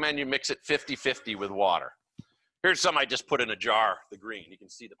recommend you mix it 50-50 with water. Here's some I just put in a jar, the green. You can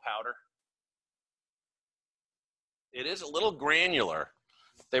see the powder. It is a little granular.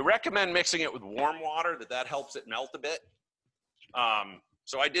 They recommend mixing it with warm water, that helps it melt a bit.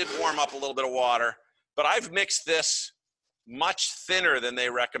 So I did warm up a little bit of water, but I've mixed this much thinner than they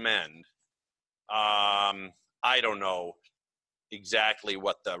recommend. I don't know exactly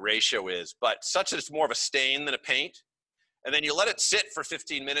what the ratio is, but such that it's more of a stain than a paint. And then you let it sit for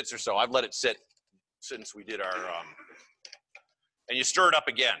 15 minutes or so. I've let it sit since we did our, and you stir it up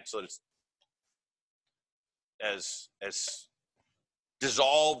again so that it's as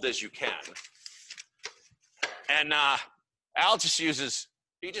dissolved as you can. And Al just uses,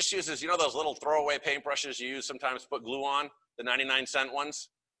 you know those little throwaway paintbrushes you use sometimes to put glue on, the 99-cent ones?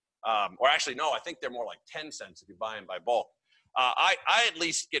 Or actually, no, I think they're more like 10 cents if you buy them by bulk. I at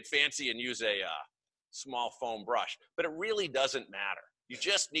least get fancy and use a small foam brush, but it really doesn't matter. You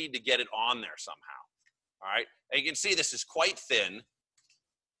just need to get it on there somehow, all right? And you can see this is quite thin.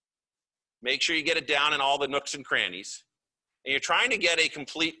 Make sure you get it down in all the nooks and crannies. And you're trying to get a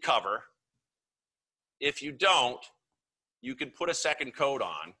complete cover. If you don't, you can put a second coat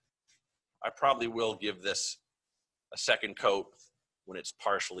on. I probably will give this a second coat when it's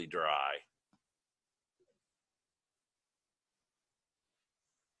partially dry.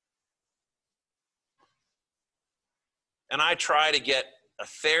 And I try to get a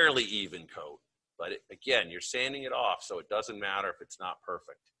fairly even coat, but again, you're sanding it off, so it doesn't matter if it's not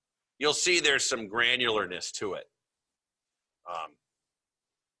perfect. You'll see there's some granularness to it. How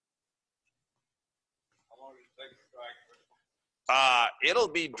long does it take to dry? It'll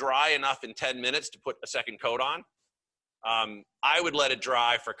be dry enough in 10 minutes to put a second coat on. I would let it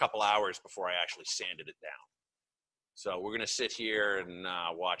dry for a couple hours before I actually sanded it down. So we're gonna sit here and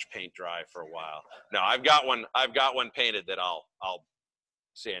watch paint dry for a while. No, I've got one painted that I'll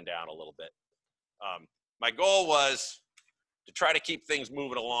sand down a little bit. My goal was to try to keep things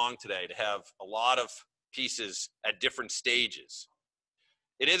moving along today, to have a lot of pieces at different stages.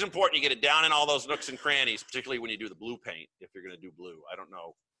 It is important you get it down in all those nooks and crannies, particularly when you do the blue paint, if you're gonna do blue. I don't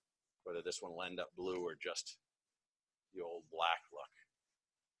know whether this one will end up blue or just the old black look.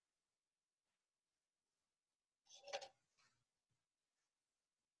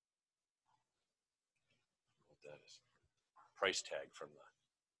 That is price tag from the,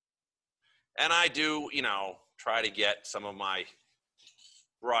 and I do, you know, try to get some of my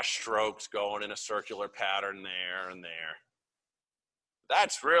brush strokes going in a circular pattern there and there.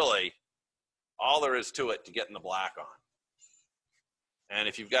 That's really all there is to it to getting the black on. And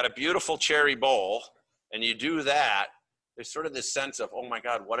if you've got a beautiful cherry bowl and you do that, there's sort of this sense of, oh my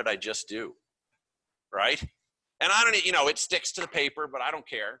God, what did I just do? Right? And I don't, you know, it sticks to the paper, but I don't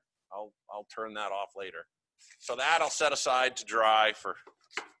care. I'll turn that off later. So that I'll set aside to dry for,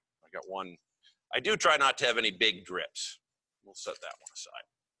 I got one. I do try not to have any big drips. We'll set that one aside.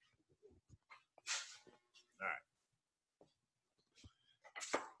 All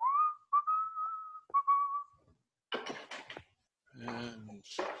right. And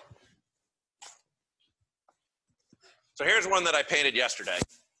so here's one that I painted yesterday.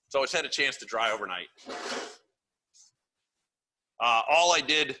 So it's had a chance to dry overnight. All I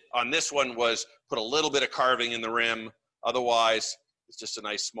did on this one was put a little bit of carving in the rim. Otherwise, it's just a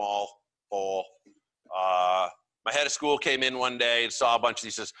nice small bowl. My head of school came in one day and saw a bunch of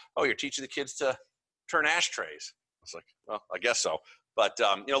these. He says, "Oh, you're teaching the kids to turn ashtrays." I was like, "Well, I guess so." But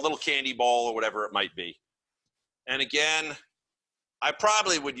you know, a little candy bowl or whatever it might be. And again, I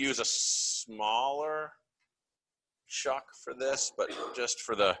probably would use a smaller chuck for this, but just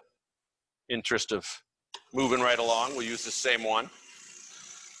for the interest of moving right along, we'll use the same one.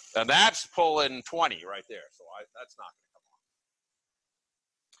 And that's pulling 20 right there, so that's not going to come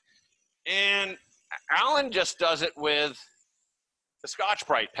on. And Alan just does it with the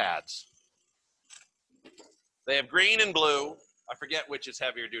Scotch-Brite pads. They have green and blue. I forget which is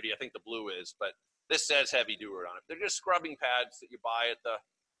heavier duty. I think the blue is, but this says heavy duty on it. They're just scrubbing pads that you buy at the,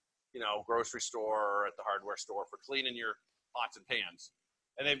 you know, grocery store or at the hardware store for cleaning your pots and pans.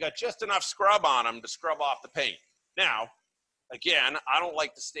 And they've got just enough scrub on them to scrub off the paint. Now, again, I don't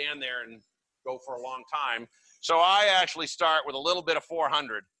like to stand there and go for a long time. So I actually start with a little bit of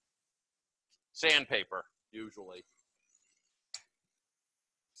 400 sandpaper, usually.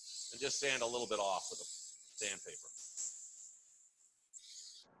 And just sand a little bit off with the sandpaper.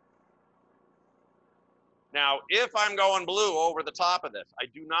 Now, if I'm going blue over the top of this, I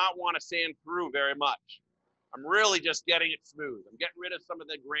do not want to sand through very much. I'm really just getting it smooth. I'm getting rid of some of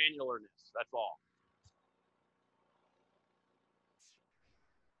the granularness, that's all.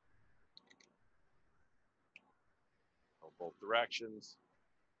 Go both directions.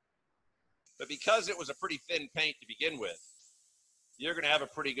 But because it was a pretty thin paint to begin with, you're going to have a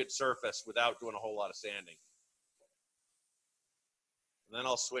pretty good surface without doing a whole lot of sanding. And then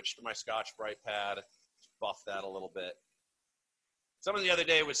I'll switch to my Scotch-Brite pad, buff that a little bit. Someone the other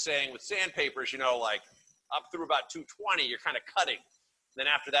day was saying with sandpapers, you know, like up through about 220, you're kind of cutting. Then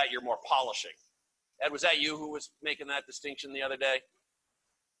after that, you're more polishing. Ed, was that you who was making that distinction the other day?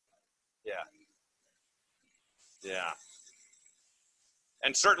 Yeah. Yeah.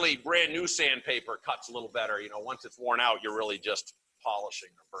 And certainly brand new sandpaper cuts a little better. You know, once it's worn out, you're really just polishing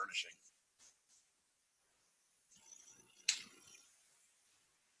or burnishing.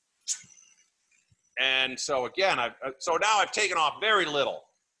 And so again, so now I've taken off very little,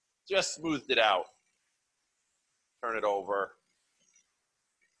 just smoothed it out. Turn it over,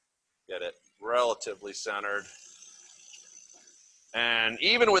 get it relatively centered. And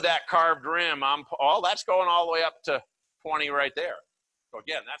even with that carved rim, that's going all the way up to 20 right there. So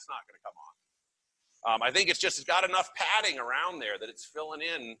again, that's not going to come off. I think it's got enough padding around there that it's filling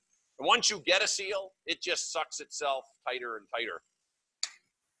in. And once you get a seal, it just sucks itself tighter and tighter.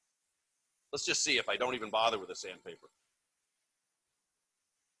 Let's just see if I don't even bother with the sandpaper.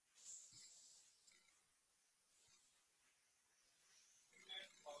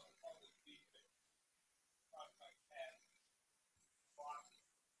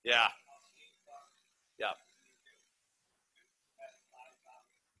 Yeah. Yeah.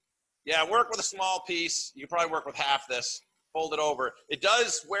 Yeah, work with a small piece. You can probably work with half this. Fold it over. It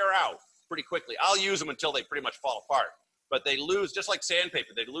does wear out pretty quickly. I'll use them until they pretty much fall apart. But they lose, just like sandpaper,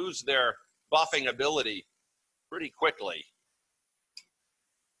 they lose their buffing ability pretty quickly.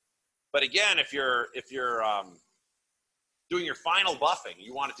 But again, if you're doing your final buffing,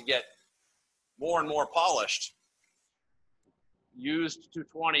 you want it to get more and more polished. Used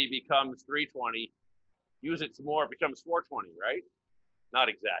 220 becomes 320. Use it some more, it becomes 420, right? Not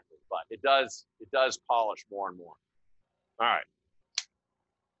exactly, but it does polish more and more. All right.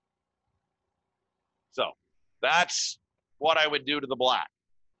 So that's what I would do to the black.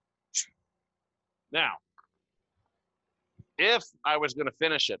 Now, if I was going to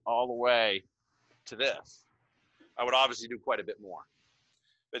finish it all the way to this, I would obviously do quite a bit more.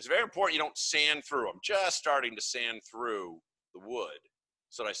 But it's very important you don't sand through. I'm just starting to sand through the wood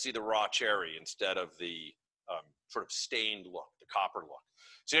so that I see the raw cherry instead of the sort of stained look, the copper look.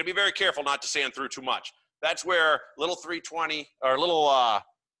 So you got to be very careful not to sand through too much. That's where little 320 or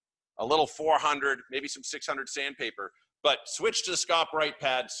a little 400, maybe some 600 sandpaper, but switch to the Scotch-Brite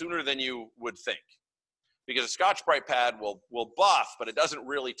pad sooner than you would think. Because a Scotch-Brite pad will buff, but it doesn't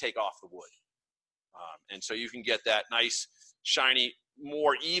really take off the wood. And so you can get that nice, shiny,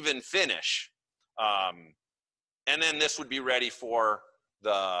 more even finish. And then this would be ready for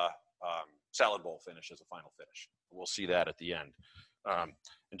the salad bowl finish as a final finish. We'll see that at the end. And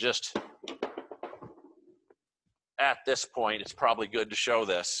just at this point, it's probably good to show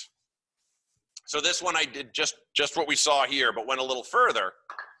this. So this one I did just what we saw here, but went a little further.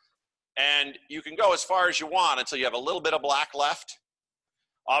 And you can go as far as you want until you have a little bit of black left.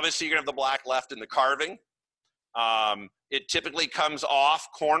 Obviously, you're going to have the black left in the carving. It typically comes off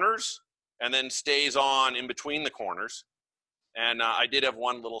corners and then stays on in between the corners. And I did have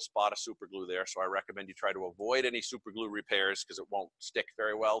one little spot of super glue there, so I recommend you try to avoid any super glue repairs because it won't stick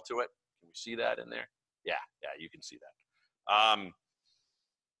very well to it. Can we see that in there? Yeah, you can see that.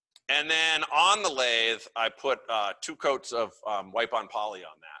 And then on the lathe, I put 2 coats of wipe-on poly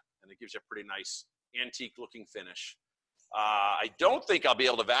on that, and it gives you a pretty nice antique-looking finish. I don't think I'll be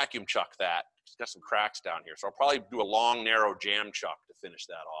able to vacuum chuck that. It's got some cracks down here, so I'll probably do a long, narrow jam chuck to finish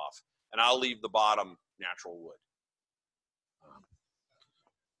that off. And I'll leave the bottom natural wood.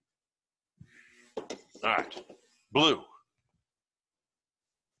 All right, blue.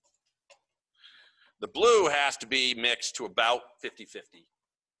 The blue has to be mixed to about 50-50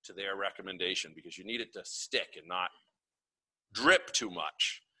 to their recommendation because you need it to stick and not drip too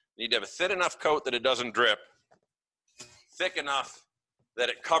much. You need to have a thin enough coat that it doesn't drip, thick enough that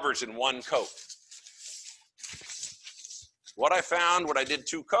it covers in one coat. What I found when I did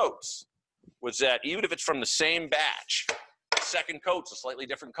 2 coats was that even if it's from the same batch, the second coat's a slightly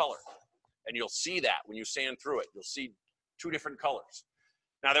different color. And you'll see that when you sand through it. You'll see 2 different colors.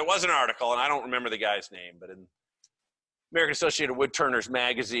 Now, there was an article, and I don't remember the guy's name, but in American Associated Woodturners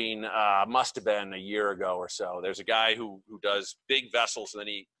magazine, must have been a year ago or so. There's a guy who does big vessels, and then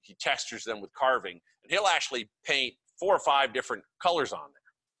he textures them with carving. And he'll actually paint 4 or 5 different colors on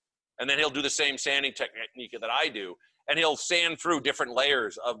there. And then he'll do the same sanding technique that I do, and he'll sand through different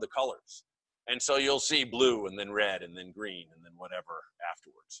layers of the colors. And so you'll see blue, and then red, and then green, and then whatever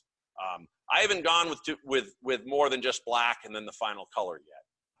afterwards. I haven't gone with more than just black and then the final color yet.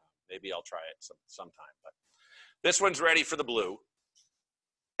 Maybe I'll try it sometime. But this one's ready for the blue.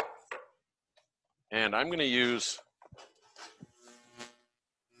 And I'm going to use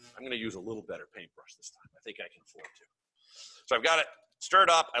a little better paintbrush this time. I think I can afford to. So I've got it stirred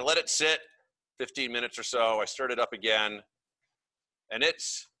up. I let it sit 15 minutes or so. I stirred it up again, and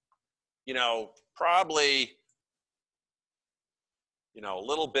it's, you know, probably, you know, a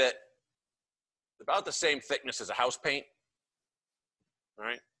little bit, about the same thickness as a house paint. All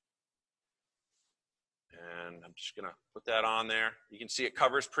right. And I'm just gonna put that on there. You can see it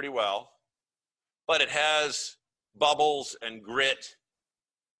covers pretty well, but it has bubbles and grit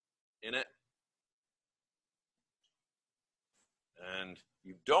in it. And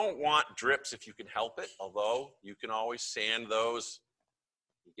you don't want drips if you can help it, although you can always sand those.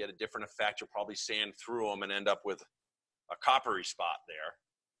 You get a different effect. You'll probably sand through them and end up with a coppery spot there.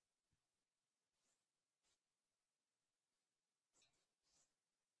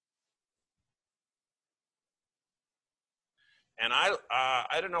 And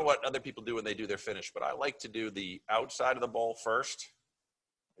I don't know what other people do when they do their finish, but I like to do the outside of the bowl first.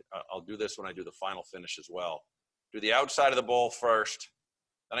 I'll do this when I do the final finish as well. Do the outside of the bowl first,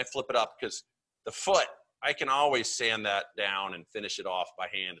 then I flip it up, because the foot, I can always sand that down and finish it off by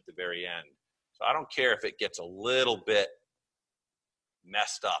hand at the very end. So I don't care if it gets a little bit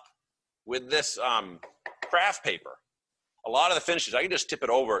messed up. With this craft paper, a lot of the finishes, I can just tip it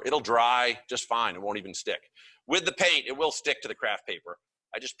over. It'll dry just fine. It won't even stick. With the paint, it will stick to the craft paper.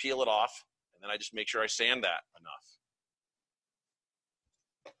 I just peel it off, and then I just make sure I sand that enough.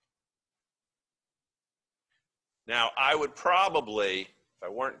 Now, I would probably, if I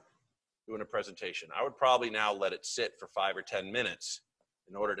weren't doing a presentation, I would probably now let it sit for 5 or 10 minutes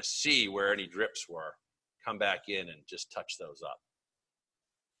in order to see where any drips were. Come back in and just touch those up.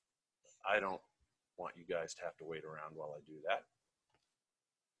 I don't want you guys to have to wait around while I do that.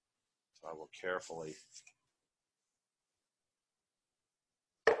 So I will carefully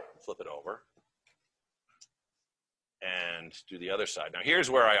flip it over and do the other side. Now here's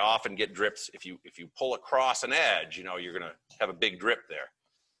where I often get drips. If you pull across an edge, you know, you're gonna have a big drip there.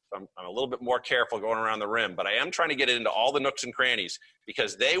 So I'm a little bit more careful going around the rim, but I am trying to get it into all the nooks and crannies,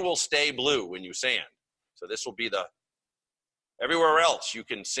 because they will stay blue when you sand. So this will be everywhere else you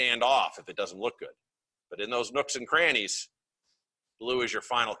can sand off if it doesn't look good. But in those nooks and crannies, blue is your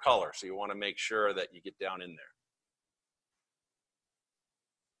final color. So you want to make sure that you get down in there.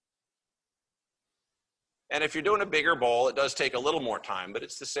 And if you're doing a bigger bowl, it does take a little more time, but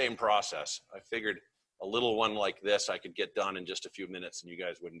it's the same process. I figured a little one like this I could get done in just a few minutes and you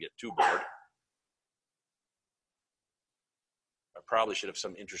guys wouldn't get too bored. I probably should have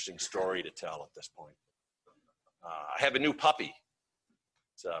some interesting story to tell at this point. I have a new puppy.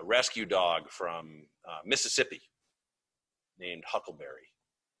 It's a rescue dog from Mississippi named Huckleberry.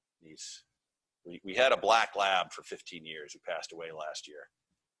 We had a black lab for 15 years who passed away last year.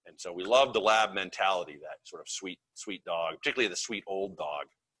 And so we love the lab mentality, that sort of sweet dog, particularly the sweet old dog.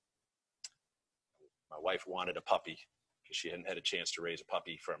 My wife wanted a puppy because she hadn't had a chance to raise a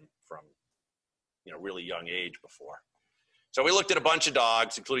puppy from you know, really young age before. So we looked at a bunch of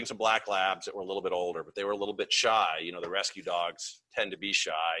dogs, including some black labs that were a little bit older, but they were a little bit shy. You know, the rescue dogs tend to be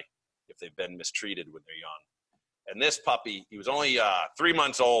shy if they've been mistreated when they're young. And this puppy, he was only 3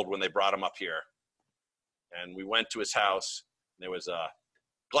 months old when they brought him up here. And we went to his house, and there was a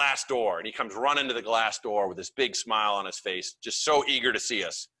glass door, and he comes running to the glass door with this big smile on his face, just so eager to see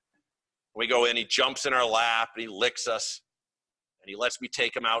us. We go in, he jumps in our lap, and he licks us, and he lets me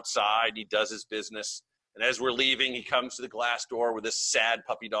take him outside, and he does his business. And as we're leaving, he comes to the glass door with this sad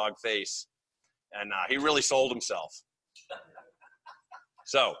puppy dog face, and he really sold himself.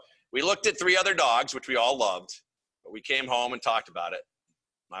 So we looked at 3 other dogs, which we all loved, but we came home and talked about it.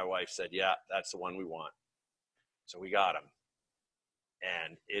 My wife said, yeah, that's the one we want. So we got him.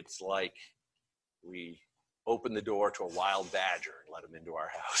 And it's like we opened the door to a wild badger and let him into our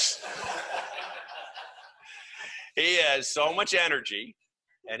house. He has so much energy,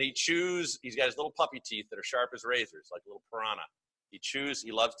 and he's got his little puppy teeth that are sharp as razors, like a little piranha.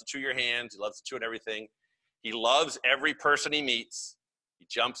 He loves to chew your hands, he loves to chew on everything. He loves every person he meets. He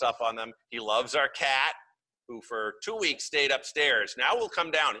jumps up on them. He loves our cat, who for 2 weeks stayed upstairs. Now we'll come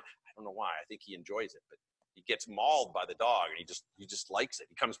down. I don't know why, I think he enjoys it, but he gets mauled by the dog, and he just likes it.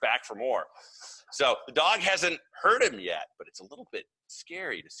 He comes back for more. So the dog hasn't hurt him yet, but it's a little bit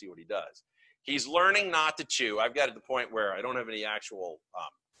scary to see what he does. He's learning not to chew. I've got to the point where I don't have any actual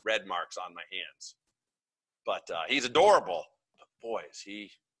red marks on my hands. But he's adorable. But boy, is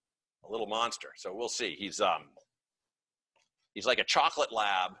he a little monster. So we'll see. He's like a chocolate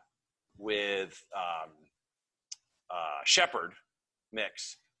lab with shepherd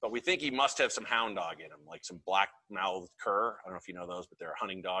mix. But we think he must have some hound dog in him, like some black-mouthed cur. I don't know if you know those, but they're a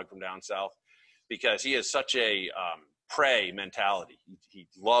hunting dog from down south. Because he has such a prey mentality. He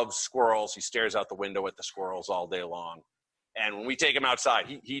loves squirrels. He stares out the window at the squirrels all day long. And when we take him outside,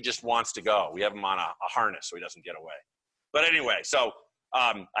 he just wants to go. We have him on a harness so he doesn't get away. But anyway, so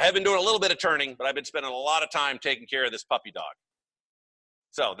I have been doing a little bit of turning, but I've been spending a lot of time taking care of this puppy dog.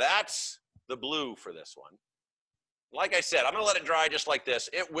 So that's the blue for this one. Like I said, I'm going to let it dry just like this.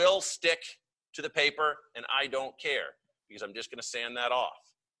 It will stick to the paper, and I don't care because I'm just going to sand that off.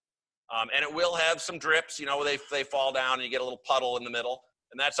 And it will have some drips, you know, they fall down and you get a little puddle in the middle,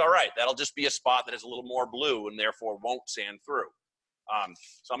 and that's all right. That'll just be a spot that is a little more blue and therefore won't sand through.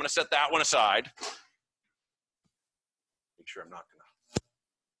 So I'm going to set that one aside. Make sure I'm not going to.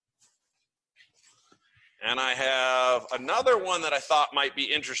 And I have another one that I thought might be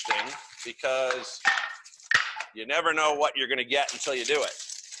interesting because you never know what you're going to get until you do it.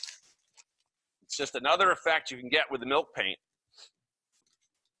 It's just another effect you can get with the milk paint.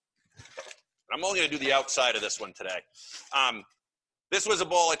 I'm only going to do the outside of this one today. This was a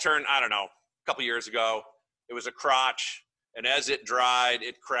bowl I turned, I don't know, a couple years ago. It was a crotch, and as it dried,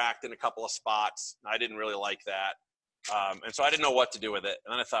 it cracked in a couple of spots. I didn't really like that. And so I didn't know what to do with it.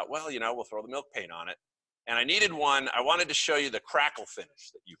 And then I thought, well, you know, we'll throw the milk paint on it. And I needed one. I wanted to show you the crackle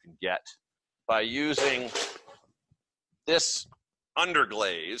finish that you can get by using this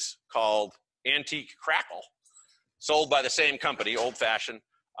underglaze called Antique Crackle, sold by the same company, Old Fashioned.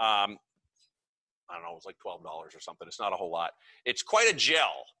 I don't know, it was like $12 or something. It's not a whole lot. It's quite a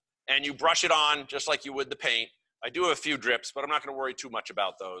gel, and you brush it on just like you would the paint. I do have a few drips, but I'm not going to worry too much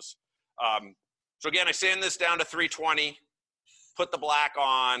about those. So again, I sand this down to 320, put the black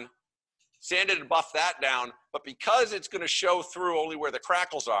on, sanded and buffed that down, but because it's going to show through only where the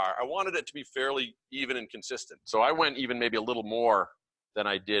crackles are, I wanted it to be fairly even and consistent. So I went even maybe a little more than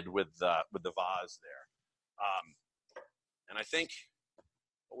I did with the vase there. And I think,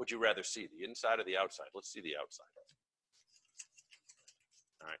 what would you rather see, the inside or the outside? Let's see the outside.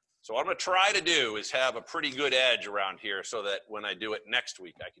 All right, so what I'm going to try to do is have a pretty good edge around here so that when I do it next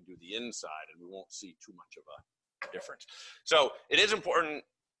week, I can do the inside and we won't see too much of a difference. So it is important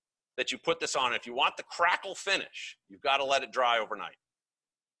that you put this on. If you want the crackle finish, you've got to let it dry overnight.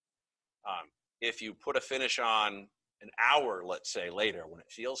 If you put a finish on an hour, let's say, later, when it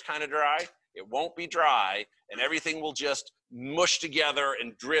feels kind of dry, it won't be dry, and everything will just mush together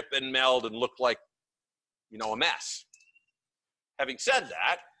and drip and meld and look like, you know, a mess. Having said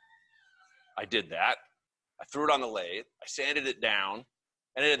that, I did that. I threw it on the lathe. I sanded it down,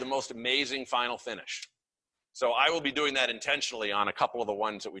 and it had the most amazing final finish. So I will be doing that intentionally on a couple of the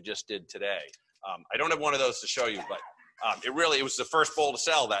ones that we just did today. I don't have one of those to show you, but it was the first bowl to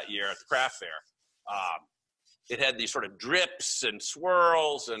sell that year at the craft fair. It had these sort of drips and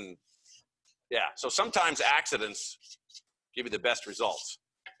swirls and yeah, so sometimes accidents give you the best results.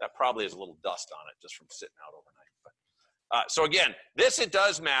 That probably has a little dust on it just from sitting out overnight. But, so again, it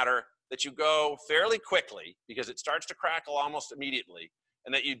does matter that you go fairly quickly because it starts to crackle almost immediately,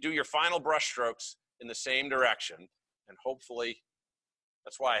 and that you do your final brush strokes in the same direction, and hopefully,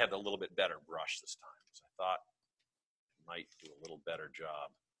 that's why I had a little bit better brush this time, because I thought I might do a little better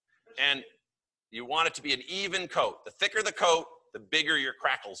job. And you want it to be an even coat. The thicker the coat, the bigger your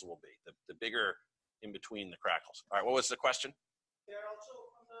crackles will be, the bigger in between the crackles. All right, what was the question? They're also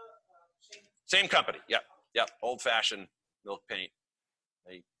on the Same company, yep, Old Fashioned milk paint.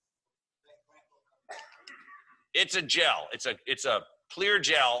 It's a gel, it's a clear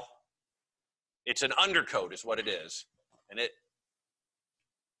gel. It's an undercoat is what it is. And I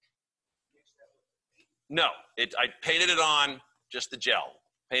painted it on, just the gel.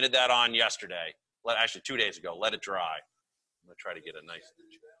 Painted that on yesterday, actually 2 days ago, let it dry. I'm gonna try to get a nice.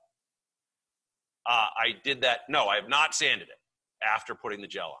 I did that, no, I have not sanded it after putting the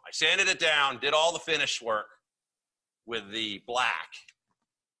gel on. I sanded it down, did all the finish work with the black,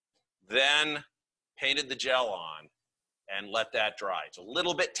 then painted the gel on and let that dry. It's a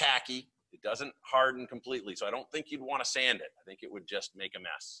little bit tacky. It doesn't harden completely, so I don't think you'd want to sand it. I think it would just make a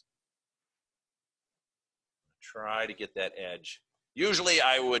mess. Try to get that edge. Usually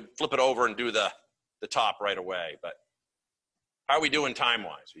I would flip it over and do the top right away, but how are we doing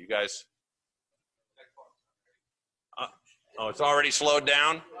time-wise? Are you guys? Oh, it's already slowed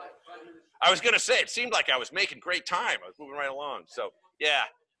down? I was going to say, it seemed like I was making great time. I was moving right along, so yeah.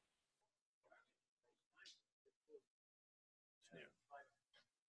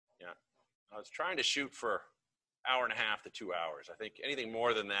 Yeah, I was trying to shoot for 1.5 hours to 2 hours. I think anything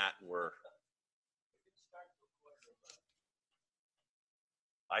more than that,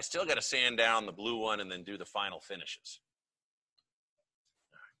 I still got to sand down the blue one and then do the final finishes.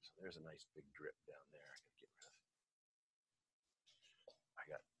 All right, so there's a nice big drip down there. I can get rid of. I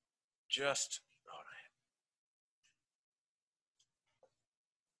got just,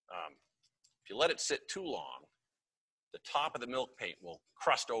 if you let it sit too long, the top of the milk paint will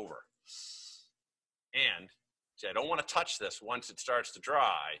crust over. And see, I don't want to touch this once it starts to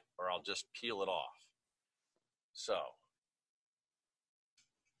dry, or I'll just peel it off. So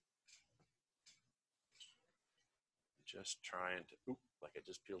just trying to, like I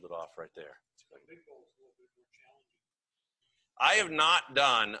just peeled it off right there. I have not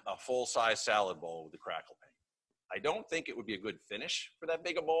done a full-size salad bowl with the crackle paint. I don't think it would be a good finish for that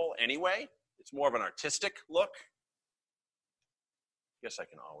big a bowl anyway. It's more of an artistic look. I guess I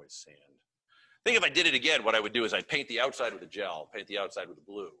can always sand. I think if I did it again, what I would do is I'd paint the outside with the gel, paint the outside with the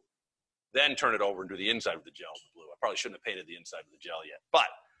blue, then turn it over and do the inside with the gel with the blue. I probably shouldn't have painted the inside with the gel yet, but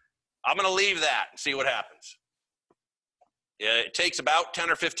I'm gonna leave that and see what happens. It takes about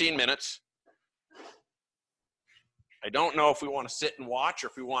 10 or 15 minutes. I don't know if we want to sit and watch or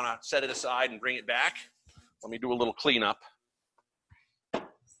if we want to set it aside and bring it back. Let me do a little cleanup. Go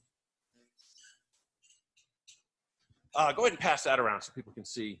ahead and pass that around so people can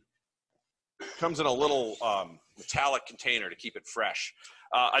see. It comes in a little metallic container to keep it fresh.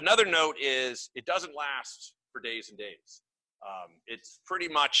 Another note is it doesn't last for days and days. It's pretty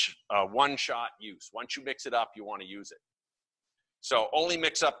much a one-shot use. Once you mix it up, you want to use it. So only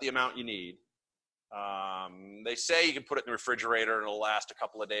mix up the amount you need. They say you can put it in the refrigerator and it'll last a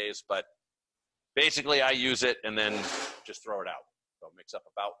couple of days, but basically I use it and then just throw it out. So mix up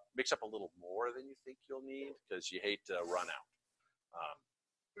a little more than you think you'll need because you hate to run out.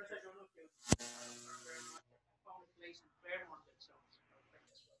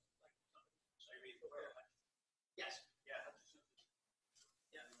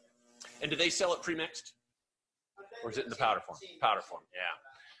 And do they sell it pre-mixed? Or is it in the powder form? Powder form,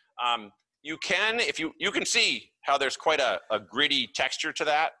 yeah. You can, if you can see how there's quite a gritty texture to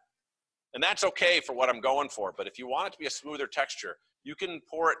that. And that's okay for what I'm going for. But if you want it to be a smoother texture, you can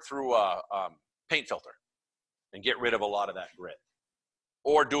pour it through a paint filter and get rid of a lot of that grit.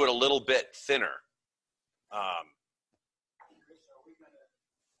 Or do it a little bit thinner.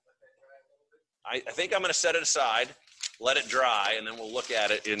 I think I'm going to set it aside, let it dry, and then we'll look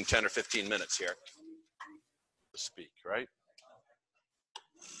at it in 10 or 15 minutes here. To speak, right?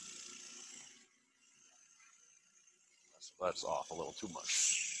 That's off a little too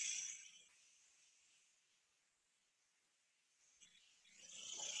much.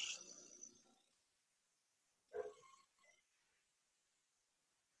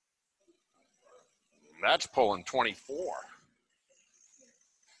 That's pulling 24.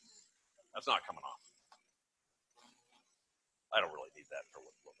 That's not coming off. I don't really need that for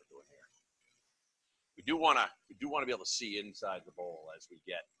what we're doing here. We do want to be able to see inside the bowl as we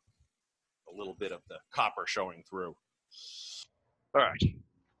get a little bit of the copper showing through. All right.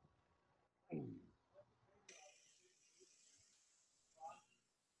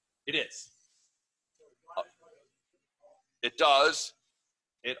 It is. It does.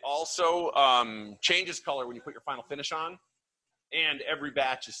 It also changes color when you put your final finish on, and every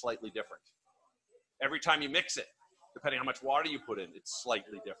batch is slightly different. Every time you mix it, depending on how much water you put in, it's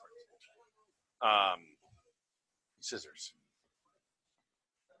slightly different. Scissors.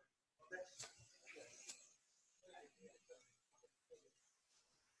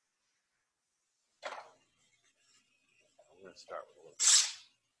 I'm going to start with a little bit.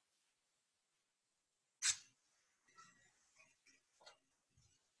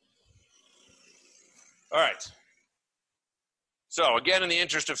 All right. So again, in the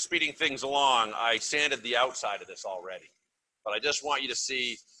interest of speeding things along, I sanded the outside of this already. But I just want you to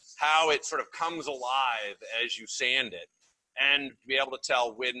see how it sort of comes alive as you sand it and to be able to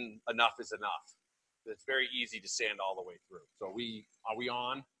tell when enough is enough. It's very easy to sand all the way through. So are we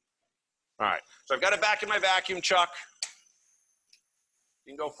on? All right. So I've got it back in my vacuum chuck.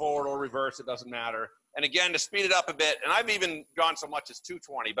 You can go forward or reverse. It doesn't matter. And again, to speed it up a bit, and I've even gone so much as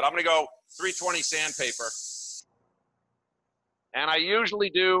 220, but I'm going to go 320 sandpaper. And I usually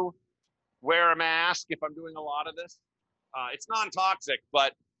do wear a mask if I'm doing a lot of this. It's non-toxic,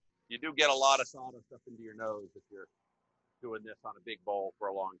 but you do get a lot of sawdust up into your nose if you're doing this on a big bowl for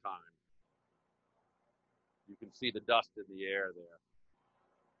a long time. You can see the dust in the air there.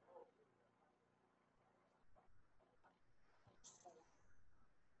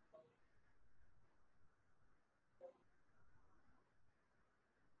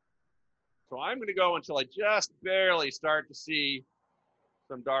 So I'm going to go until I just barely start to see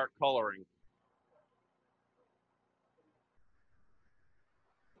some dark coloring.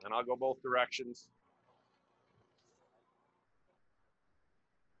 And I'll go both directions.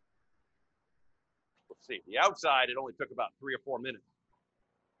 Let's see. The outside, it only took about 3 or 4 minutes.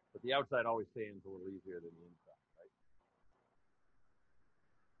 But the outside always sands a little easier than the inside, right?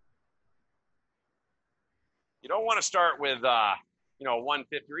 You don't want to start with, you know,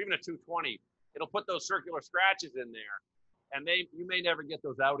 150 or even a 220. It'll put those circular scratches in there, and you may never get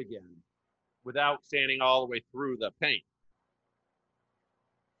those out again without sanding all the way through the paint.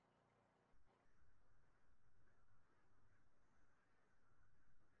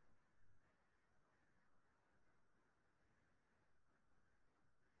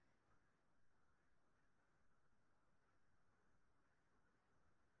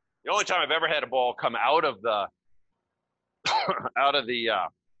 The only time I've ever had a ball come out of the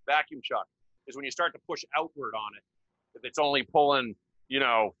vacuum chuck is when you start to push outward on it. If it's only pulling, you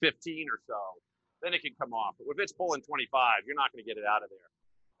know, 15 or so, then it can come off. But if it's pulling 25, you're not going to get it out of there.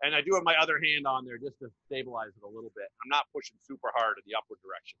 And I do have my other hand on there just to stabilize it a little bit. I'm not pushing super hard in the upward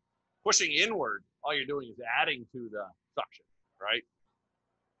direction. Pushing inward, all you're doing is adding to the suction, right?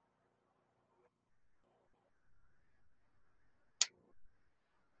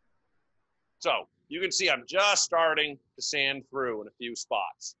 So you can see I'm just starting to sand through in a few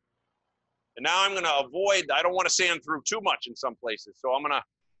spots. And now I'm going to avoid, I don't want to sand through too much in some places. So I'm going to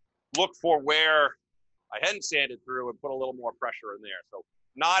look for where I hadn't sanded through and put a little more pressure in there. So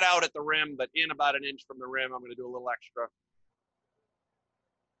not out at the rim, but in about an inch from the rim. I'm going to do a little extra.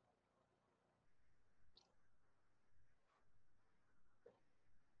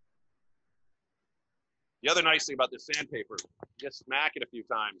 The other nice thing about this sandpaper, just smack it a few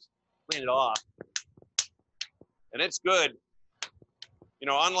times, clean it off. And it's good. You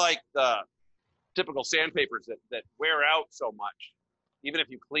know, unlike the typical sandpapers that wear out so much, even if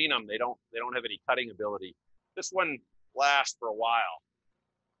you clean them, they don't have any cutting ability. This one lasts for a while.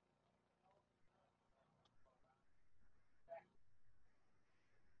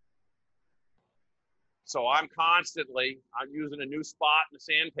 So I'm using a new spot in the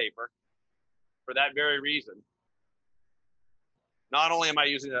sandpaper for that very reason. Not only am I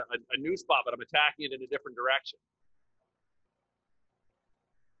using a new spot, but I'm attacking it in a different direction.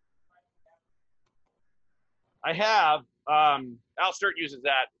 I have, Al Sturt uses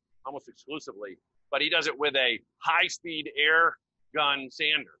that almost exclusively, but he does it with a high-speed air gun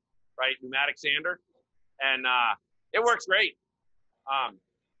sander, right? Pneumatic sander. And it works great.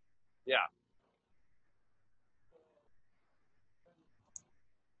 Yeah.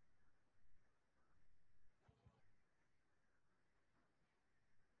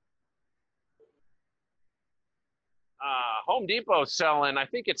 Home Depot's selling, I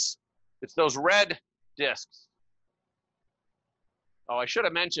think it's those red discs. Oh, I should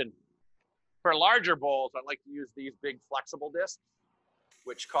have mentioned, for larger bowls, I like to use these big flexible discs,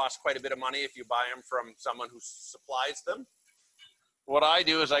 which cost quite a bit of money if you buy them from someone who supplies them. What I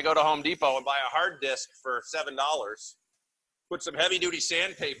do is I go to Home Depot and buy a hard disc for $7, put some heavy-duty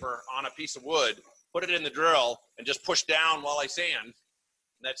sandpaper on a piece of wood, put it in the drill, and just push down while I sand. And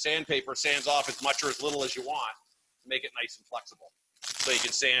that sandpaper sands off as much or as little as you want to make it nice and flexible. So you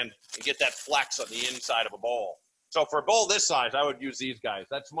can sand and get that flex on the inside of a bowl. So for a bowl this size, I would use these guys.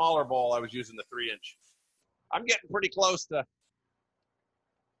 That smaller bowl, I was using the 3-inch. I'm getting pretty close to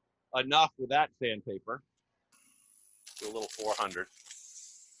enough with that sandpaper. Do a little 400.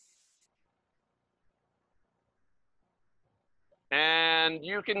 And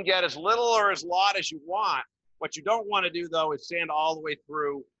you can get as little or as lot as you want. What you don't want to do, though, is sand all the way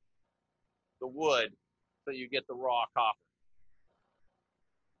through the wood so you get the raw copper.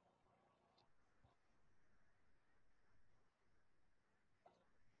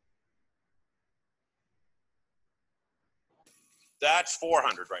 That's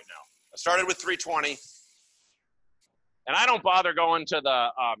 400 right now. I started with 320. And I don't bother going to the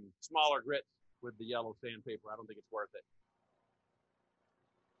smaller grit with the yellow sandpaper. I don't think it's worth it.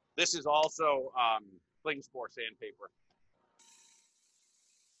 This is also Klingspor sandpaper.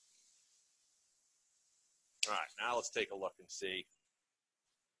 All right, now let's take a look and see.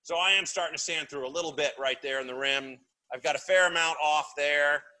 So I am starting to sand through a little bit right there in the rim. I've got a fair amount off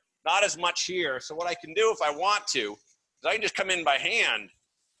there, not as much here. So what I can do if I want to is I can just come in by hand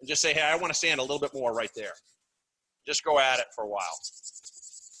and just say, hey, I want to sand a little bit more right there. Just go at it for a while.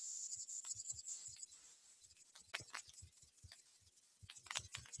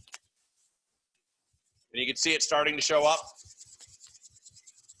 And you can see it starting to show up.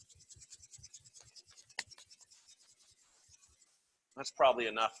 That's probably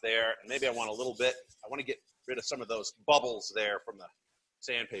enough there. And maybe I want a little bit. I want to get rid of some of those bubbles there from the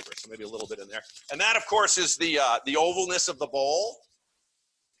sandpaper. So maybe a little bit in there. And that, of course, is the ovalness of the bowl.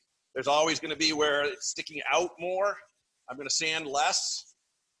 There's always going to be where it's sticking out more. I'm going to sand less.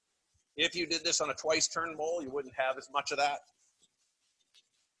 If you did this on a twice-turn bowl, you wouldn't have as much of that.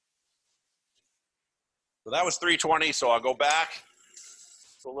 So that was 320, so I'll go back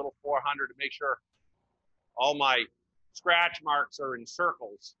to a little 400 to make sure all my scratch marks are in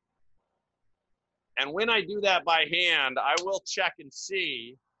circles. And when I do that by hand, I will check and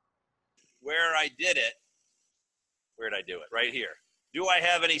see where I did it. Where did I do it? Right here. Do I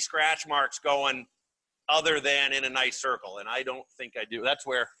have any scratch marks going other than in a nice circle? And I don't think I do. That's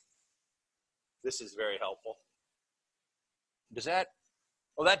where this is very helpful. Does that?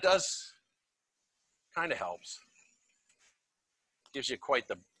 Oh, that does kind of helps. Gives you quite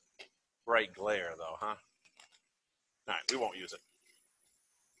the bright glare though, huh? All right, we won't use it.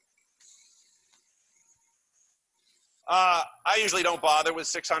 I usually don't bother with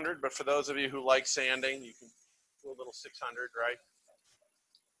 600, but for those of you who like sanding, you can do a little 600, right?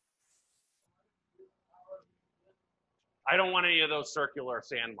 I don't want any of those circular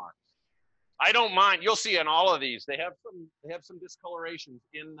sand marks. I don't mind. You'll see in all of these, they have some discolorations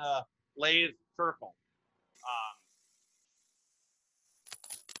in the lathe circle.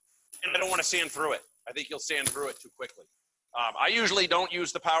 And I don't want to sand through it. I think you'll sand through it too quickly. I usually don't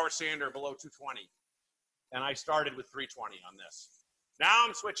use the power sander below 220. And I started with 320 on this. Now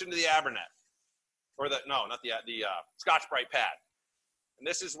I'm switching to the Abernet. Or not the Scotch-Brite pad. And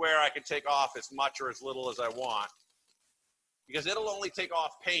this is where I can take off as much or as little as I want. Because it'll only take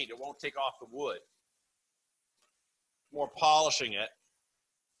off paint. It won't take off the wood. More polishing it.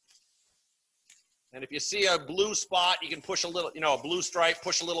 And if you see a blue spot, you can push a little, a blue stripe,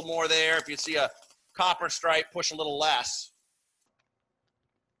 push a little more there. If you see a copper stripe, push a little less.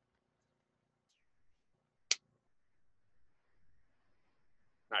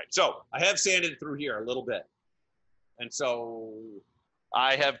 All right, so I have sanded through here a little bit. And so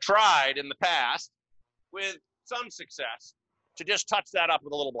I have tried in the past with some success to just touch that up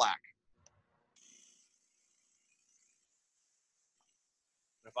with a little black.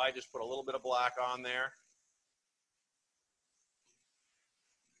 If I just put a little bit of black on there,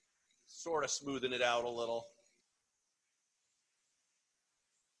 sort of smoothing it out a little.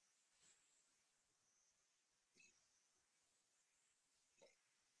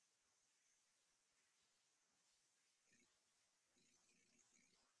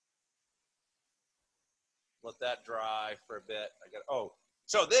 Let that dry for a bit.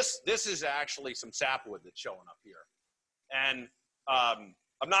 So this is actually some sapwood that's showing up here. And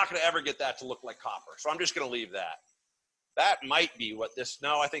I'm not going to ever get that to look like copper. So I'm just going to leave that. That might be what this,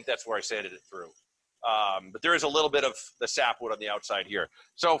 no, I think that's where I sanded it through. But there is a little bit of the sapwood on the outside here.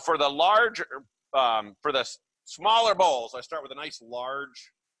 So for the for the smaller bowls, I start with a nice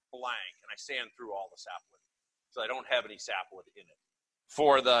large blank and I sand through all the sapwood. So I don't have any sapwood in it.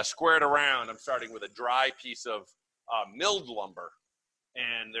 For the squared around, I'm starting with a dry piece of milled lumber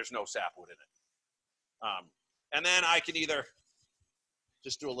and there's no sapwood in it. And then I can either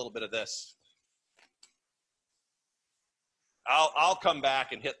just do a little bit of this. I'll come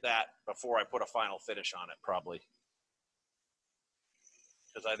back and hit that before I put a final finish on it, probably.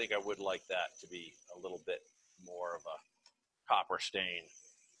 Because I think I would like that to be a little bit more of a copper stain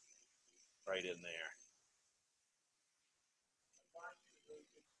right in there.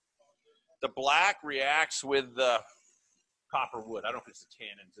 The black reacts with the copper wood. I don't know if it's the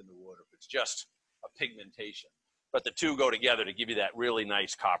tannins in the wood or if it's just a pigmentation. But the two go together to give you that really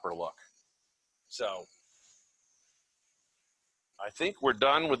nice copper look. So I think we're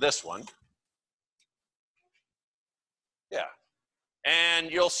done with this one. Yeah. And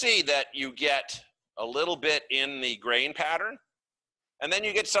you'll see that you get a little bit in the grain pattern. And then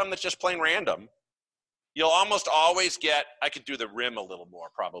you get some that's just plain random. You'll almost always get, I could do the rim a little more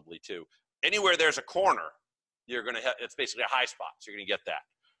probably too. Anywhere there's a corner, you're going to have, it's basically a high spot. So you're going to get that.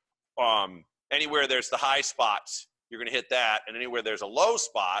 Anywhere there's the high spots, you're going to hit that. And anywhere there's a low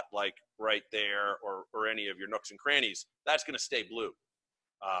spot, like right there or any of your nooks and crannies, that's going to stay blue.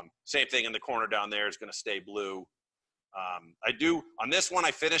 Same thing in the corner down there is going to stay blue. On this one,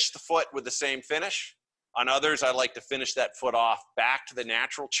 I finished the foot with the same finish. On others, I like to finish that foot off back to the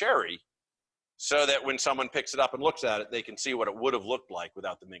natural cherry so that when someone picks it up and looks at it, they can see what it would have looked like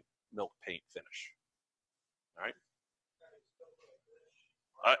without the milk paint finish. All right.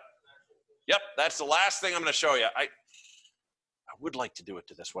 Yep, that's the last thing I'm going to show you. I would like to do it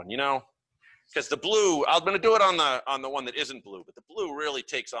to this one, because the blue, I'm going to do it on the one that isn't blue, but the blue really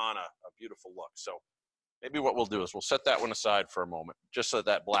takes on a beautiful look. So maybe what we'll do is we'll set that one aside for a moment, just so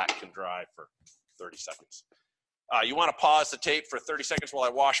that black can dry for 30 seconds. You want to pause the tape for 30 seconds while I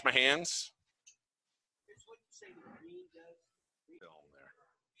wash my hands?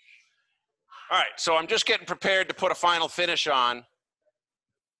 All right, so I'm just getting prepared to put a final finish on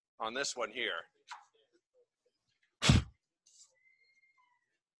this one here.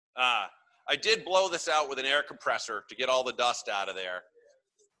 I did blow this out with an air compressor to get all the dust out of there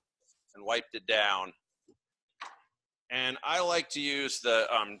and wiped it down. And I like to use the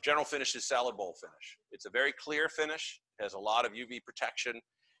General Finishes Salad Bowl finish. It's a very clear finish, has a lot of UV protection.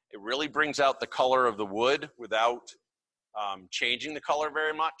 It really brings out the color of the wood without changing the color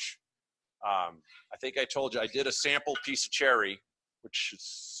very much. I think I told you I did a sample piece of cherry, which is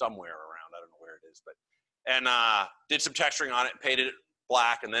somewhere around, I don't know where it is, but, and did some texturing on it, and painted it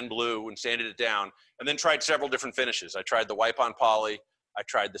black and then blue and sanded it down, and then tried several different finishes. I tried the wipe-on poly, I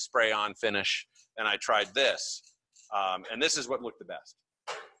tried the spray-on finish, and I tried this. And this is what looked the best.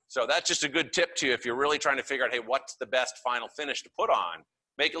 So that's just a good tip to you if you're really trying to figure out, hey, what's the best final finish to put on?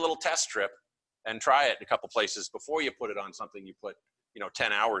 Make a little test strip and try it in a couple places before you put it on something you put,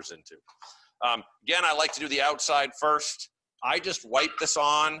 10 hours into. Again, I like to do the outside first. I just wipe this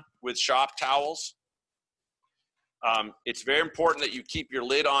on with shop towels. It's very important that you keep your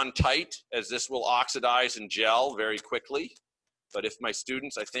lid on tight, as this will oxidize and gel very quickly. But if my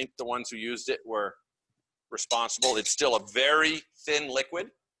students, I think the ones who used it were responsible, it's still a very thin liquid,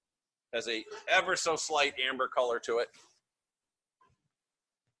 has a ever so slight amber color to it.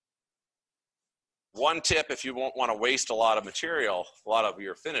 One tip, if you won't want to waste a lot of material, a lot of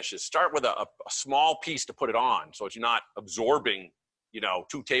your finishes, start with a small piece to put it on, so it's not absorbing,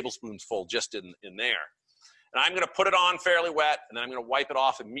 2 tablespoons full just in there. And I'm going to put it on fairly wet, and then I'm going to wipe it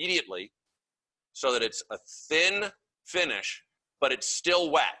off immediately so that it's a thin finish, but it's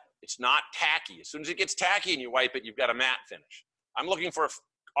still wet. It's not tacky. As soon as it gets tacky and you wipe it, you've got a matte finish. I'm looking for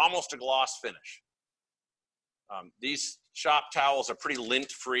almost a gloss finish. These shop towels are pretty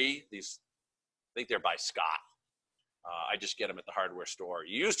lint-free. I think they're by Scott. I just get them at the hardware store.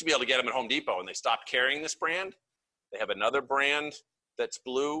 You used to be able to get them at Home Depot, and they stopped carrying this brand. They have another brand that's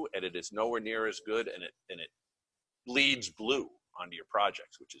blue, and it is nowhere near as good, and it bleeds blue onto your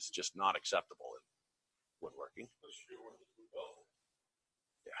projects, which is just not acceptable in woodworking.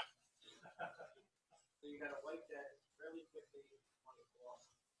 Yeah. So you gotta wipe that really quickly on the gloss.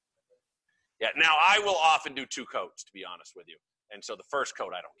 Yeah, now I will often do 2 coats, to be honest with you. And so the first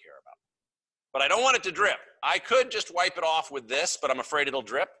coat I don't care about. But I don't want it to drip. I could just wipe it off with this, but I'm afraid it'll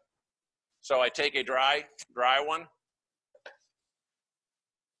drip. So I take a dry one.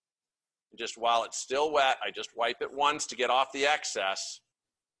 Just while it's still wet, I just wipe it once to get off the excess,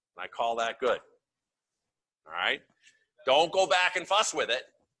 and I call that good. All right? Don't go back and fuss with it,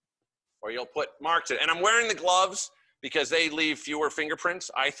 or you'll put marks in it. And I'm wearing the gloves because they leave fewer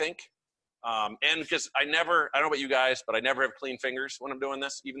fingerprints, I think. And because I don't know about you guys, but I never have clean fingers when I'm doing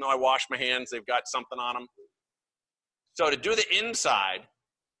this. Even though I wash my hands, they've got something on them. So to do the inside,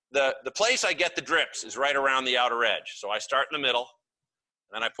 the place I get the drips is right around the outer edge. So I start in the middle,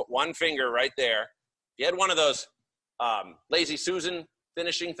 and then I put one finger right there. If you had one of those Lazy Susan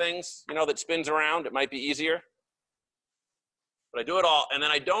finishing things, that spins around, it might be easier. But I do it all, and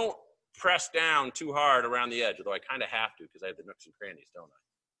then I don't press down too hard around the edge, although I kind of have to because I have the nooks and crannies, don't I?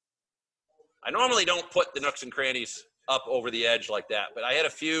 I normally don't put the nooks and crannies up over the edge like that, but I had a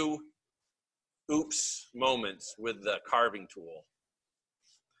few oops moments with the carving tool.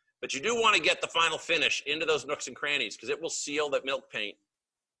 But you do want to get the final finish into those nooks and crannies because it will seal that milk paint,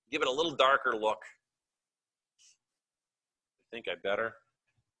 give it a little darker look. I think I better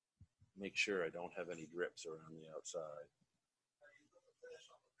make sure I don't have any drips around the outside.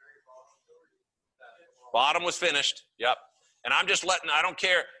 Bottom was finished, yep. And I'm just I don't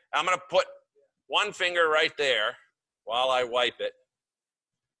care, I'm going to put one finger right there while I wipe it.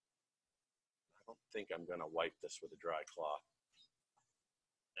 I don't think I'm going to wipe this with a dry cloth.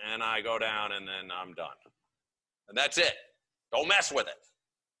 And I go down, and then I'm done. And that's it. Don't mess with it.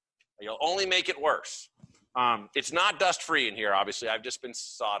 You'll only make it worse. It's not dust-free in here, obviously. I've just been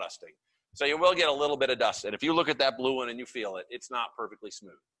sawdusting. So you will get a little bit of dust. And if you look at that blue one and you feel it, it's not perfectly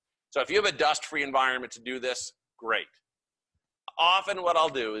smooth. So if you have a dust-free environment to do this, great. Often what I'll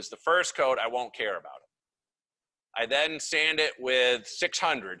do is the first coat, I won't care about it. I then sand it with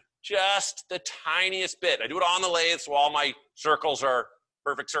 600, just the tiniest bit. I do it on the lathe, so all my circles are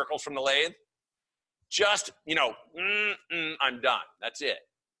perfect circles from the lathe. Just, I'm done. That's it.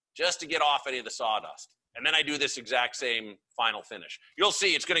 Just to get off any of the sawdust. And then I do this exact same final finish. You'll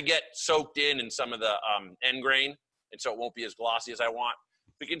see it's going to get soaked in some of the end grain, and so it won't be as glossy as I want.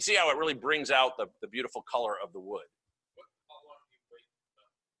 But you can see how it really brings out the beautiful color of the wood.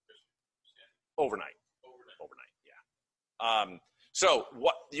 Overnight, yeah. So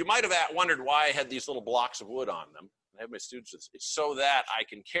what you might have wondered why I had these little blocks of wood on them. I have my students, it's so that I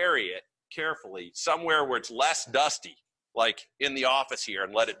can carry it carefully somewhere where it's less dusty, like in the office here,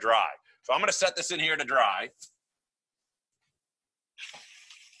 and let it dry. So I'm going to set this in here to dry.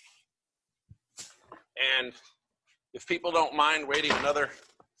 And if people don't mind waiting another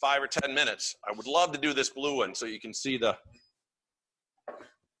 5 or 10 minutes. I would love to do this blue one so you can see the